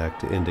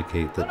contact to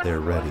indicate that they're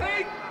ready.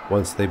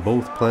 Once they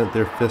both plant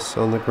their fists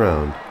on the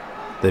ground,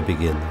 they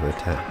begin their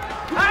attack.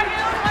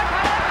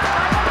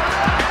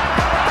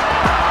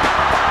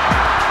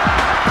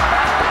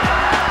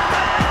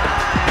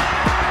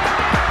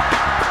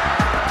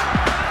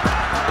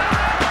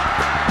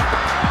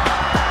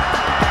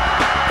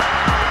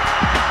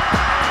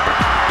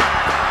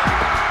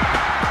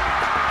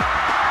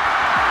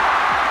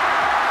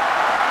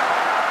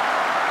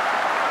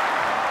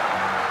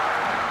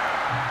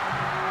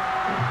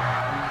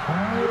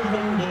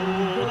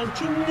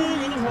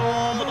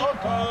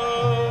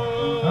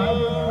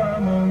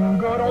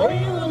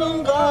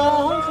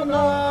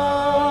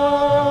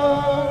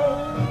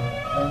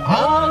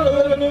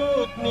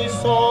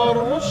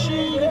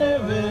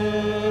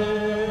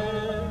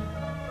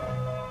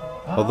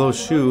 Although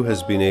Shu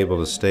has been able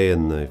to stay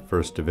in the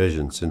first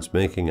division since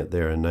making it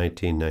there in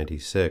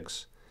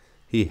 1996,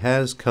 he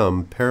has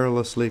come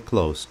perilously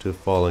close to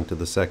falling to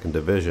the second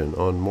division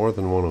on more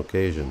than one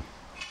occasion.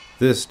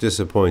 This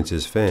disappoints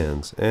his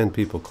fans and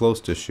people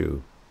close to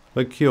Shu,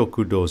 like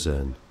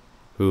Kyokushuzan,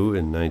 who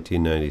in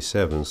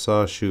 1997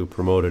 saw Shu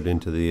promoted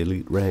into the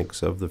elite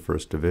ranks of the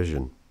first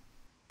division.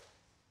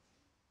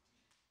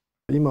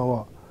 今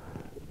は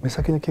目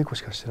先の稽古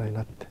しかしてない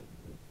なって、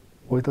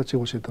俺たち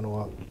が教えたの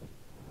は、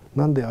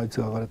なんであいつ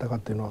が上がれたかっ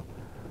ていうのは、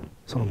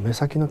その目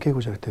先の稽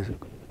古じゃなくて、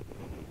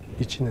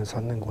1年、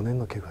3年、5年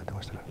の稽古やって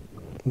ましたから、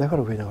だか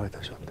ら上に上がれた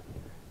でしょって。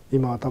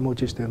今頭打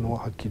ちしてるのは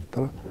はっきり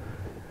言ったら、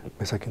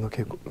目先の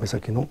稽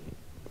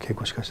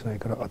古しかしてない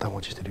から頭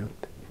打ちしてるよっ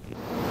て。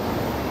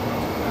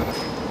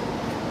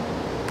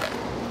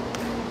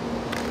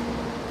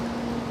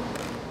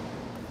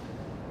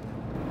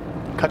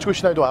勝ち越し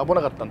しないと危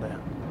なかったんだよ。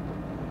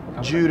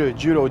重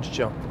量落ち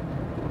ちゃう。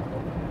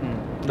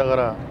だか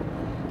ら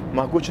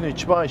幕内の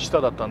一番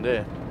下だったん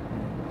で、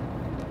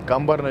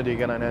頑張らないとい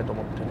けないねと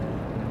思ってね。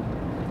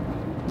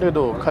だけ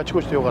ど勝ち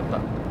越してよかった。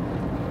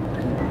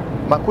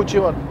幕内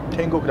は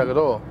天国だけ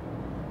ど、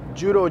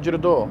重量落ちる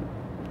と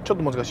ちょっ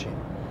と難しい。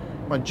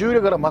重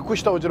量から幕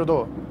下落ちる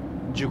と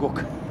地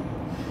獄。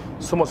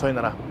相撲そういう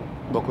なら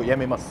僕や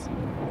めます。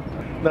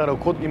だから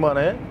今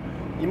ね、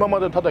今ま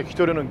でただ一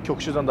人の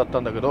局手段だっ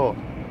たんだけど、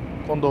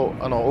今度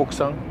奥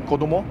さん子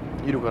供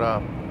いるか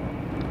ら、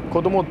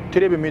子供テ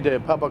レビ見て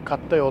パパ買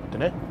ったよって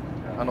ね、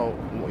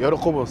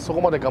喜ぶ。そ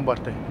こまで頑張っ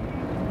て。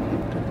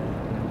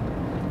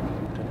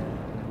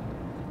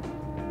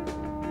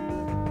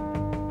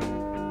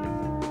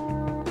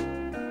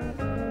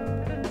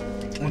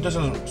私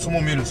は相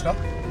撲見るんですか？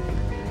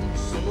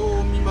相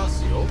撲見ま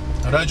すよ。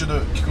ラジオで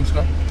聞くんです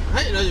か？は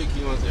い、ラジオ聞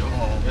きますよ。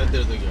やって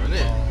る時は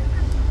ね。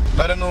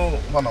誰の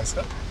ファンなんです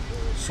か？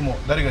相撲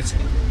誰が好き？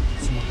相撲。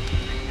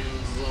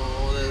そ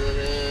うです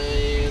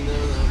ね。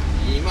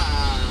今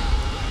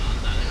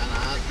誰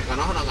かな？高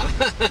野花かな。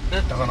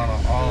高野花。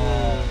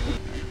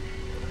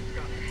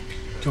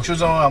局長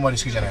さんはあまり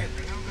好きじゃない。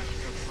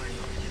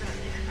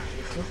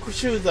局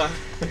集団は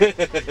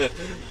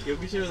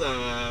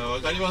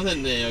分かりませ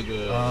んね、よく。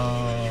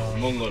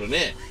モンゴル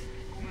ね。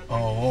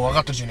分か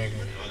ってるじゃね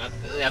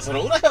えか。いや、そ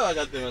のぐらいは分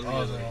かってますけど。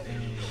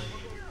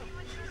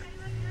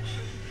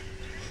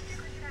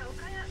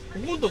こ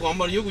このとこあん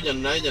まりよくじゃ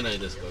ないじゃない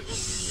ですか。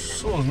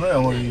そうですね、あ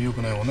まりよ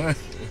くないわね。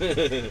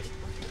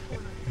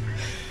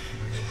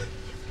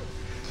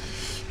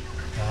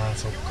ああ、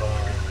そっか。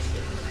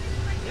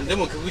で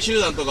も局集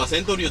団とかセ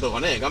ントリューとか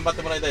ね、頑張っ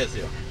てもらいたいです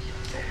よ。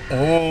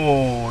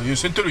おお、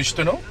セントリュー知っ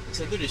てんの？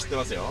セントリュー知って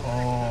ますよ。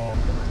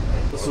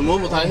相撲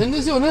も大変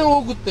ですよね、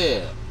多くっ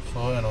て。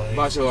そうやの。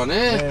場所は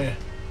ね。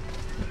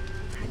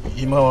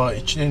今は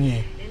1年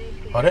に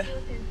あれ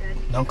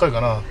何回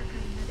かな。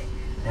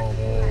も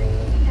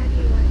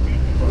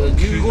う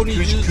15日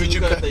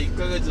90回だったら1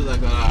ヶ月だ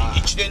から。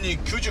1年に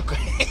90回。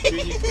だ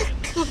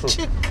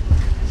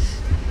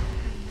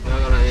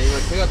からね、今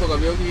怪我とか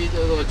病気と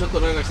かちょっ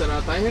となんかした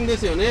ら大変で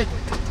すよね。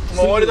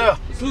もう終わりだよ。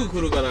すぐ来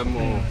るから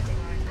もう。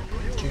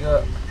気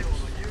が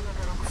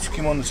つき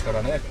もんですか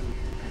らね。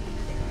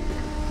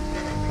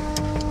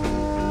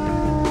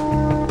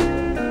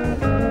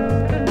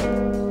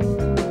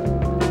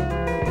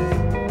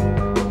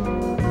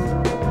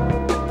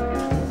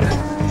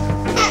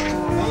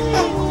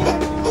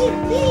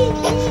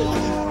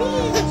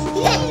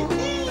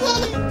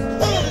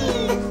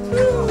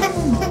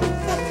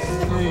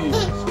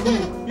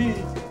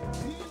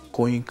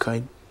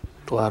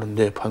とかあるん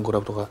で、ファンクラ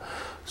ブとか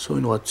そう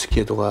いうのが付き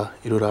合いとか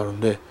いろいろあるん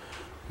で、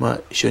ま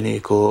あ一緒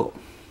にこう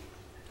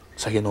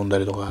酒飲んだ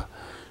りとか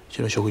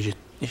一緒に食事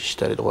し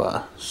たりと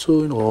かそ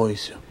ういうのが多いで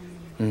すよ。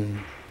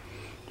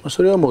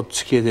それはもう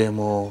付き合いで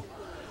も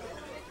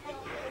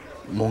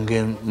う門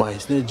限前で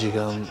すね。時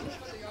間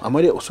あ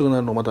まり遅くな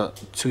るのまた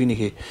次の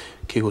日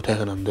稽古大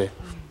変なんで、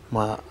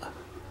ま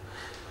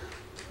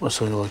あ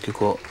そういうのが結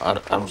構あ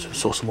るんです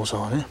よ。相撲さ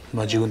んはね、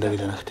まあ自分だけ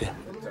じゃなくて。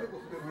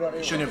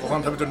一緒にご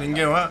飯食べてる人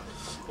間は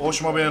大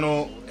島部屋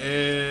の、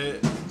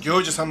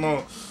行司さん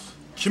の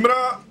木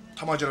村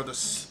玉次郎で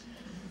す。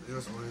よ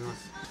ろしくお願いしま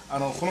す。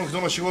この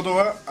人の仕事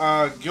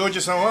は行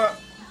司さんは、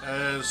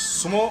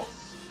相撲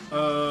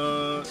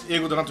英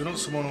語でなんていうの、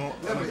相撲の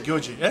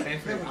行司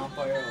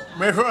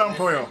メフアン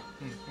ポヨ、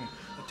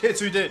手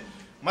ついて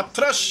待っ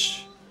たら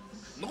し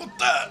残っ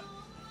た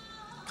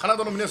カナ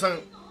ダの皆さんよ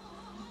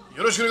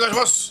ろしくお願いし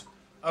ます。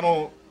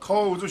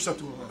顔を映したっ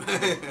てことだ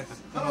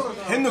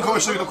変な顔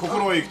してるけど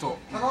心はいい人。お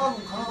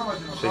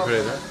相撲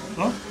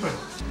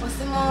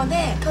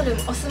で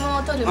お相撲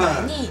を取る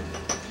前に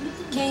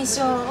懸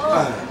賞を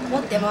持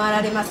って回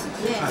られます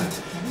ので、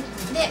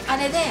であ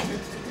れで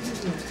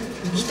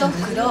一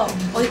袋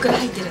おいくら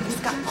入ってるんで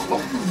すか？原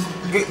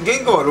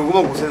価は6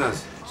万5千円なんで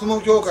す。相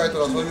撲協会と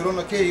かそういういろん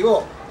な経緯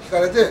を聞か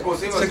れて、関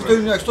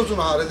取には一つ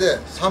のあれで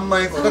3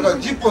万円だから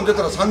10本出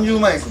たら30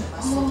万円いくの。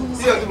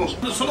いやでも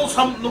その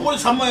残り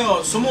3万円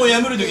は相撲をや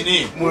めるとき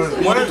にも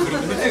らえてく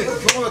るんで、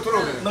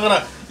だか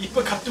らいっ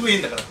ぱい買ってもいい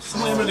んだから、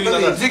相撲やめるとき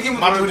だから税金も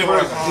取れるか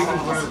ら、税金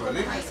も取れるから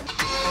ね。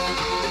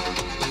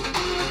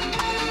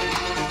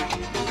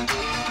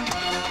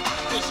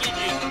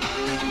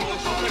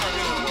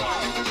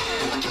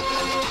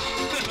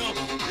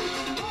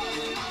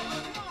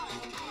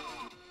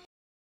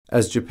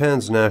As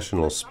Japan's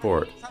national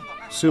sport,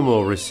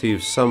 sumo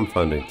receives some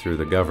funding through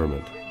the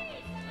government.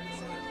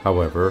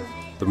 However,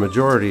 the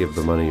majority of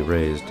the money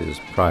raised is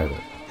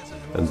private,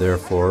 and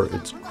therefore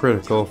it's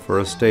critical for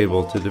a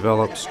stable to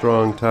develop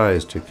strong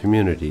ties to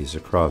communities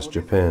across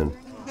Japan.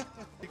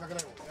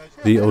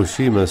 The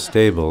Oshima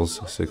stable's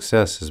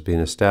success has been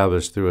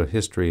established through a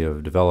history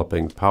of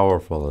developing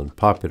powerful and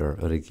popular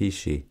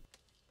rikishi.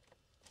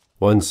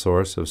 One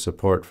source of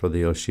support for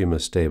the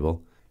Oshima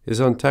stable is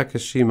on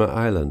Takashima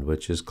Island,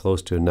 which is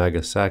close to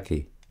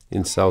Nagasaki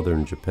in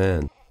southern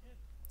Japan.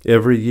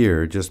 Every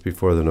year, just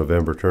before the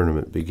November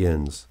tournament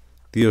begins,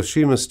 the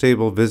Oshima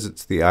stable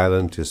visits the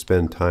island to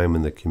spend time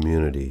in the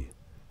community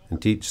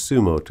and teach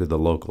sumo to the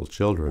local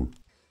children.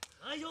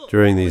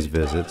 During these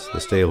visits, the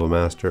stable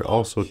master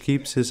also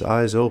keeps his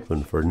eyes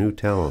open for new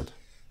talent.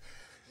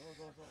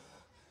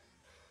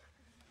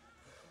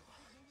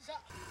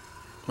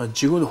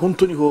 自分で本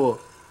当に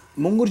こ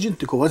うモンゴル人っ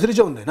てこう忘れち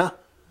ゃうんだよな。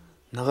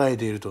長い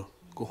でいると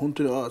こう本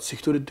当に関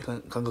取って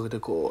感覚で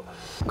こ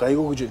う外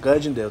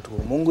人だよと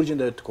かモンゴル人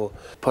だよってこう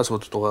パスポー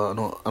トとか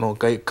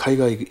海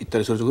外行った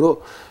りするとこ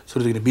ろ、そ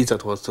の時にビザ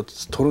とか取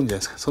るんじゃない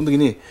ですか。その時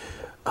に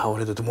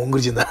俺だってモンゴ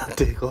ル人だなっ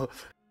てこ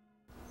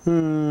う。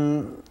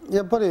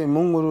やっぱり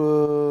モン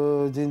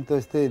ゴル人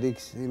として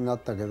歴史になっ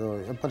たけど、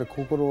やっぱり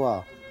心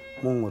は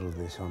モンゴル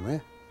でしょう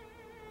ね。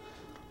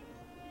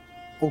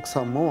奥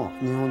さんも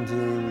日本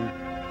人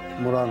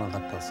もらわなか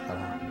ったですか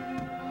ら。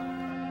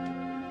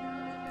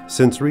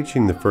Since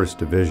reaching the first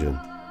division,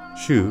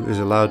 Shu is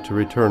allowed to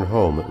return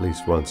home at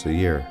least once a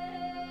year.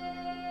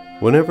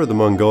 Whenever the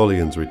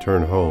Mongolians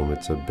return home,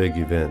 it's a big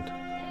event.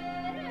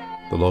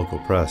 The local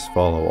press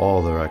follow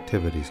all their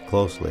activities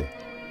closely.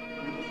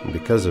 And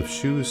because of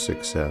Shu's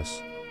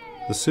success,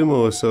 the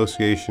Sumo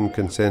Association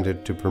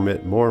consented to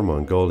permit more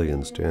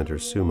Mongolians to enter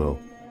sumo.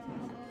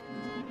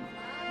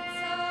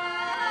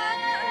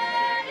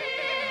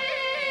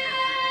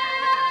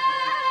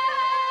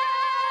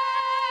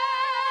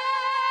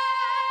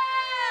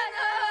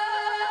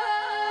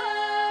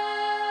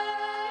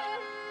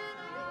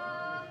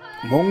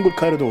 몽골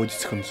帰ると落ち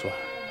着くんですわ。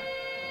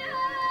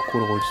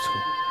心が落ち着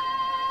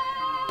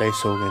く。大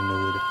草原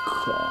の上で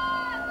クワ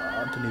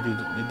ーッと寝て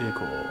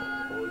こう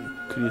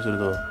ゆっくりする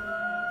と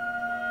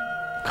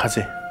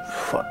風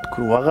ふわっと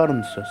これ分かる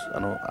んですよ。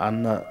あ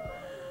んな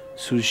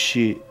涼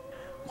しい、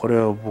これ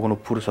は僕の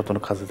ふるさとの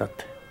風だっ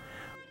て。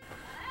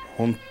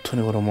本当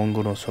にこのモン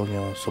ゴルの草原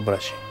は素晴ら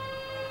しい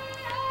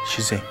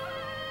自然。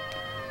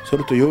そ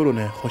れと夜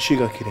ね、星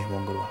が綺麗、モ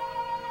ンゴルは。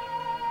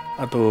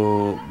あ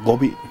とゴ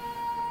ビ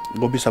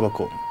砂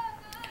漠、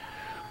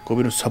ゴ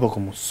ビの砂漠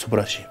も素晴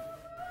らしい。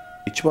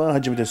一番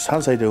初めて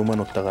3歳で馬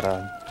乗ったか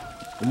ら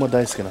馬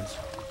大好きなんです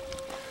よ。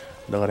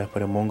だからやっ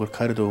ぱりモンゴル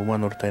帰ると馬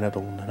乗りたいなと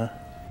思うんだな。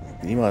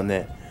今は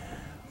ね、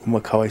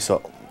馬かわい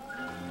そ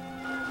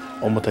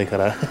う、重たいか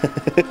ら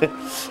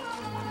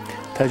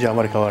体重あ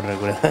まり変わらない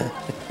これ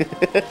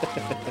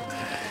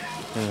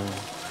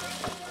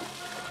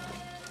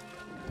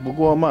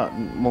僕はまあ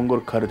モンゴ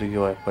ル帰るとき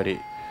はやっぱり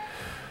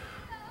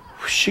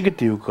不思議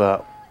という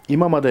か、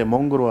今までモ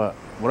ンゴルは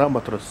ウラン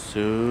バートル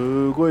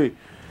すごい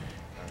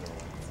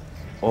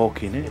大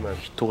きいね、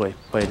人がいっ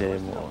ぱいで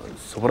もう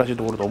素晴らしい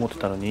ところと思って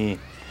たのに、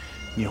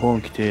日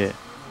本来て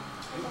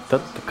だ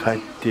って帰っ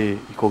て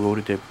飛行機降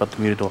りてパッと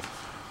見ると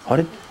あ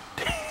れって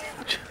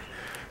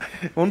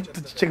ほん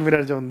とちっちゃく見ら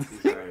れちゃうんです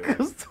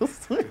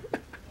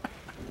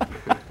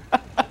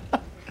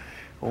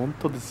本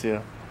当です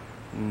よ、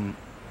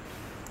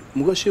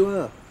昔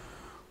は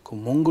こう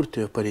モンゴルって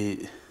やっぱ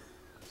り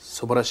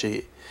素晴らし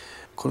い、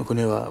この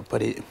国はやっぱ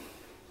り、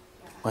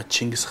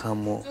チンギス・ハ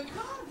ンも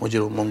もち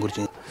ろんモンゴル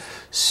人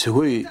す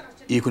ごい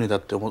いい国だ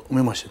って思い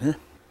ましたね。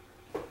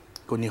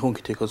こう日本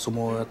来て相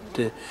撲やっ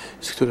て好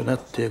き取りになっ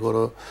て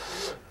こ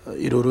の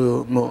いろい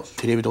ろの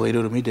テレビとかい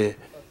ろいろ見て、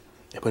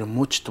やっぱり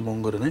もうちょっとモ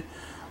ンゴルね、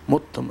も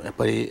っとやっ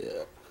ぱり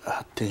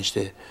発展し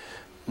て、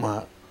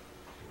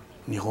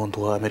日本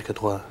とかアメリカ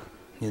とか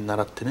に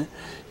習ってね、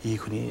いい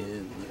国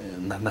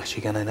にならなくちゃ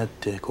いけないなっ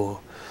て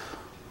こ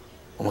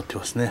う思って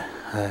ますね。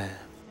は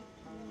い。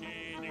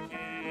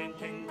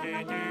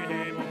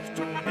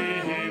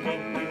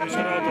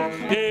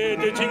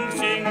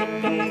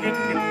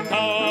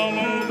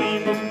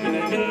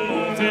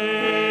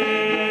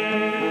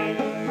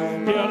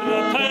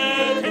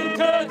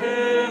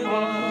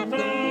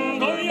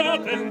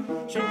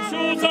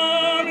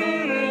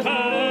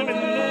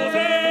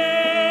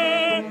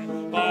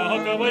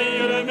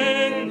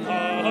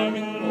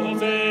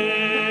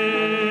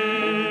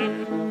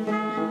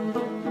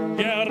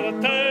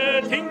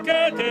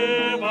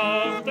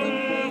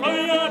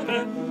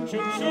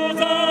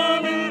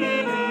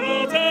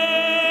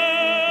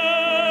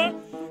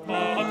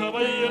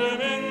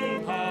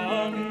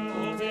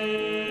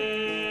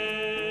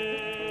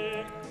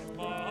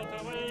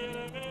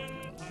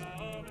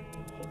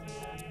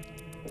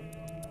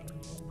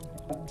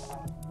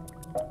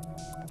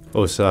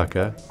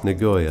Osaka,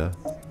 Nagoya,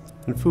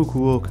 and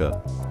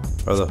Fukuoka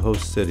are the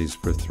host cities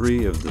for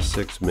 3 of the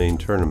 6 main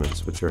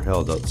tournaments which are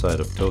held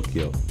outside of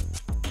Tokyo.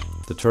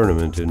 The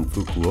tournament in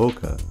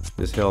Fukuoka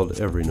is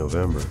held every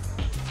November.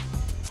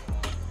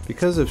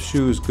 Because of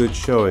Shu's good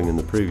showing in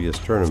the previous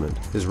tournament,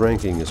 his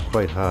ranking is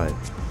quite high,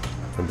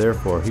 and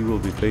therefore he will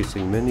be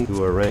facing many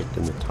who are ranked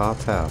in the top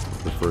half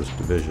of the first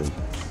division.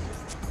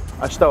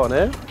 明日は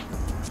ね、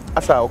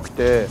朝起き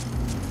て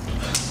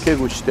稽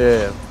古し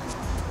て、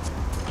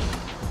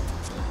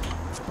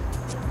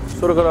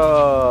それか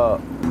ら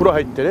風呂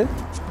入ってね、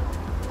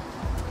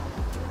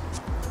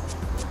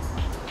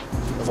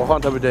ご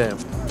飯食べて、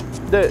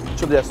で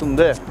ちょっと休ん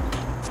で、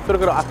それ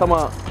から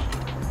頭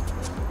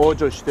往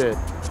生して、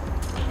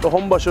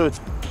本場所行っ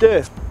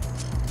て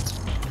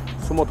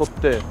相撲取っ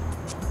て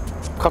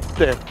勝っ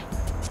て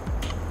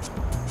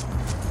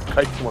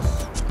帰ってきま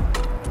す。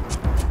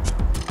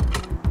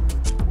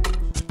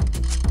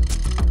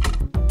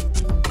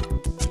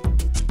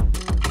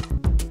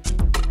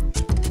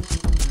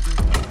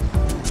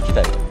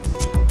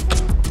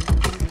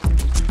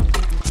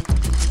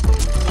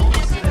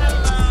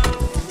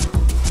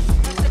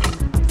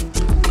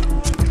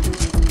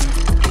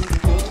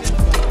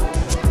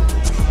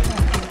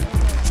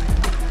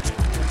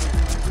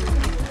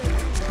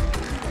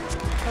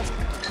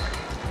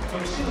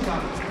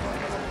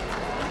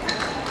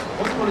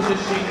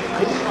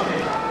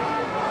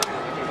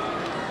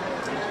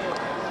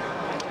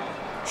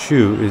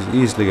Shu is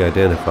easily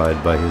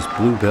identified by his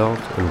blue belt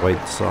and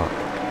white sock.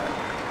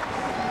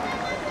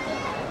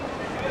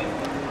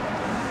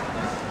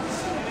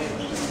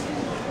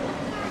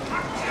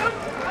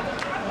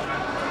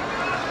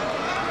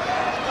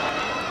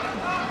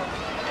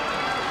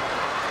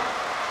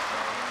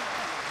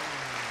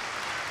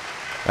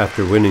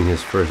 After winning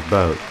his first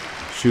bout,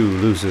 Shu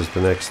loses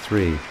the next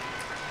 3,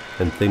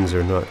 and things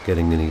are not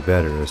getting any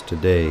better as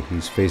today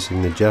he's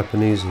facing the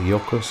Japanese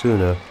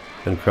Yokozuna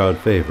and crowd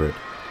favorite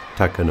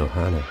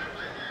Takanohana.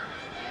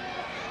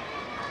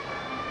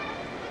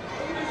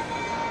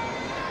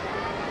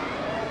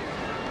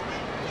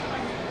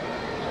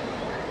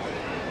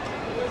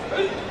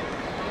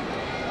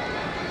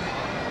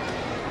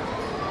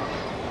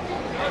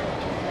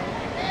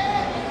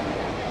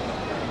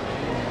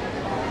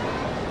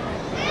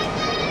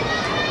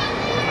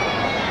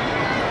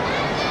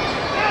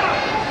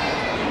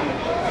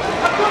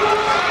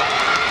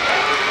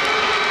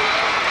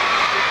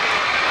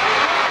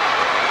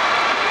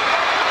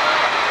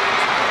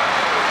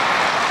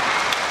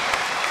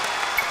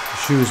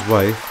 Shu's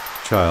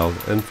wife, child,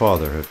 and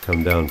father have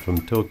come down from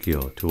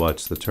Tokyo to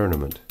watch the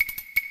tournament.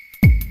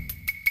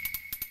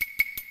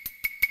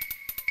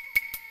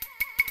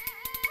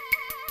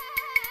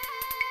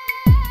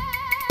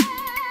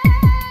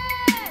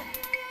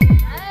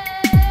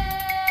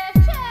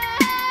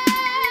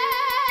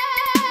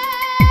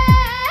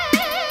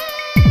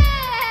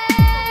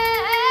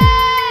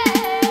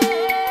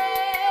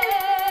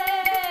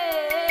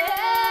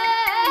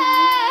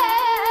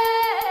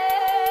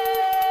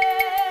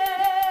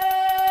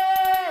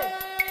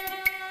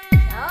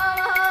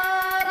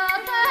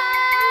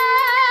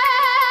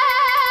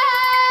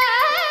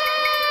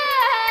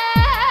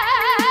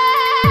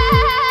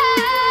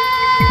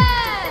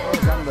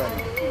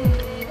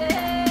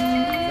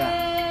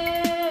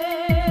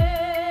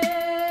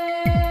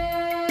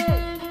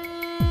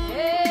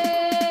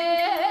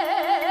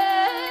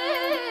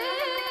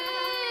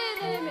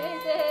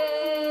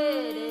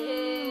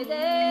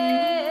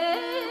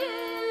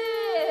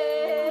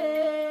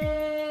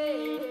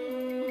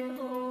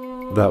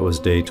 That was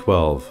day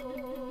 12,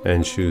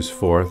 and Shu's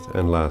fourth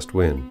and last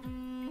win.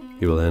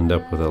 He will end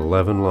up with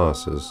 11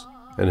 losses,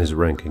 and his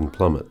ranking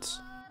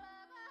plummets.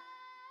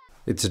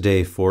 It's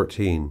day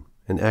 14,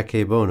 and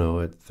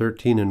Akebono at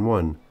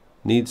 13-1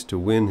 needs to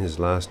win his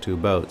last 2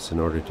 bouts in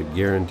order to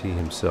guarantee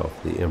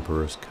himself the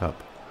Emperor's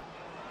Cup.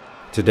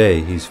 Today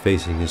he's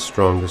facing his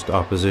strongest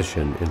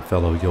opposition in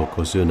fellow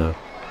Yokozuna,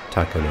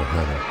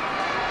 Takanohara.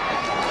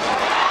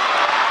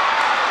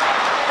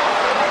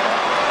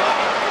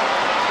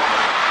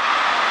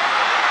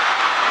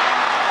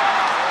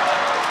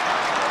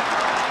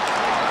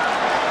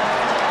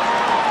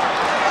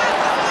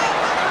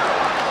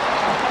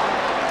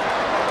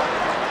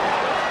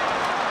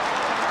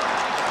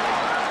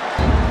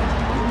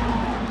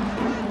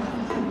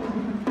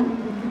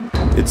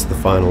 It's the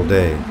final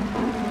day,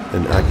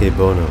 and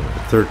Akebono,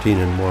 at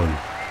 13-1,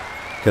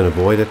 can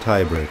avoid a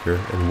tiebreaker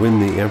and win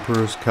the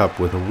Emperor's Cup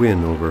with a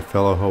win over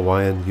fellow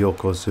Hawaiian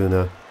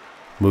Yokozuna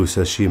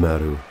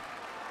Musashimaru.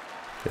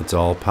 It's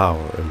all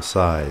power and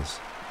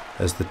size,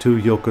 as the 2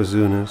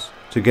 Yokozunas,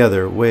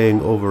 together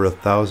weighing over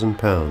 1,000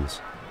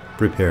 pounds,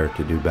 prepare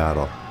to do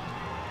battle.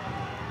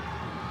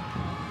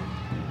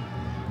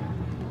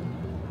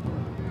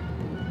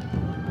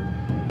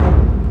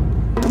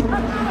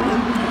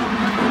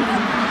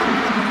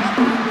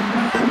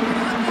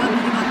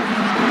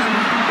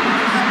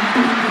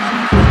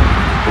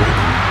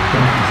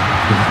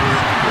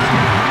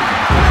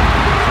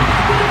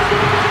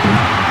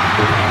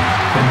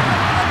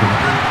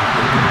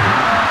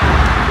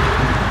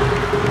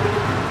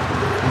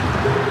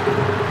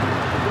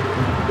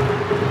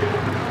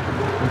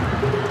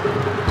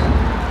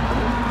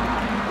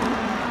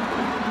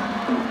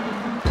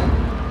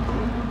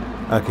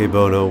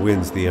 Akebono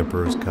wins the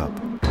Emperor's Cup,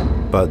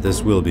 but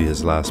this will be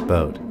his last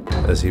bout,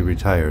 as he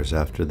retires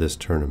after this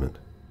tournament.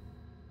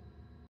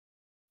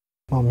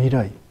 未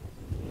来、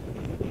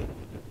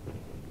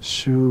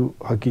週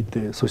明け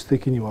て、素質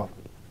的には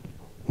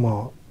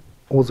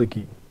大関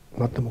に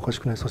なってもおかし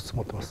くない素質を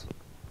持ってます。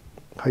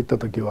入った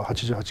時は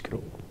88キロ、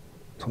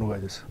そのぐら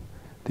いです。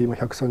で、今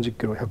130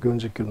キロ、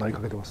140キロ投げか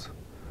けてます。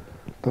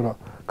だから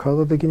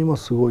体的にも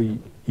すご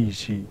いいい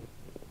し、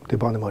で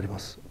バネもありま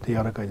す。で、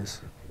柔らかいで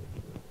す。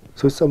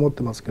素質は持っ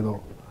てますけ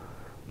ど、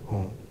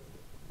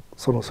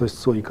その素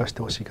質を生かし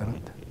てほしいかなっ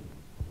て。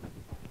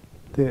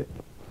で、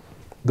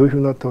どういうふう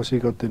になってほしい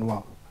かっていうの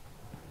は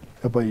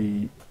やっぱ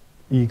り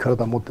いい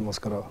体持ってま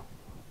すから、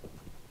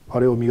あ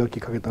れを磨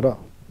きかけたら、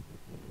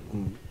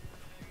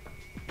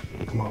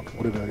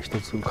俺が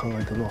一つ考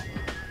えたのは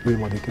上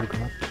までいけるか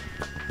なって。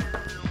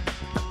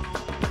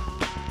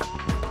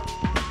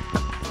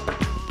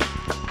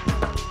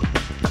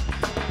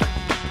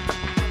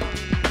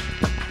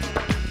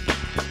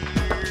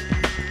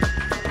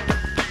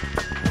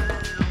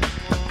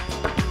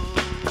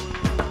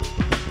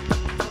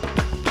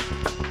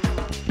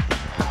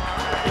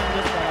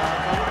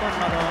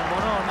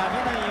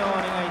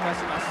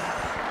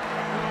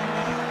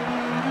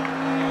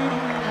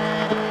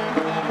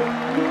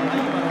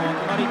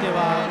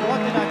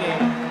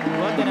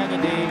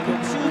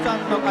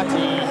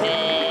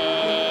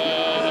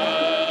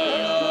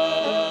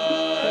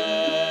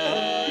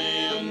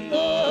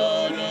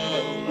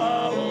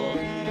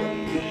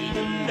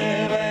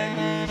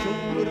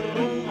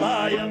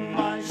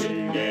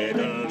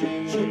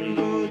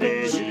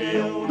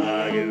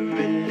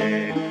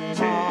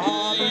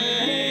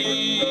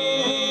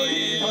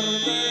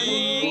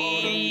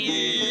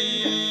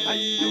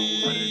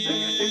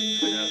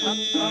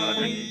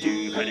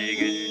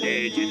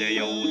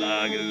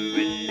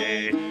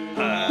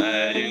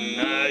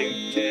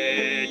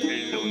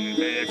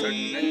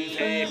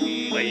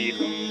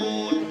Hey,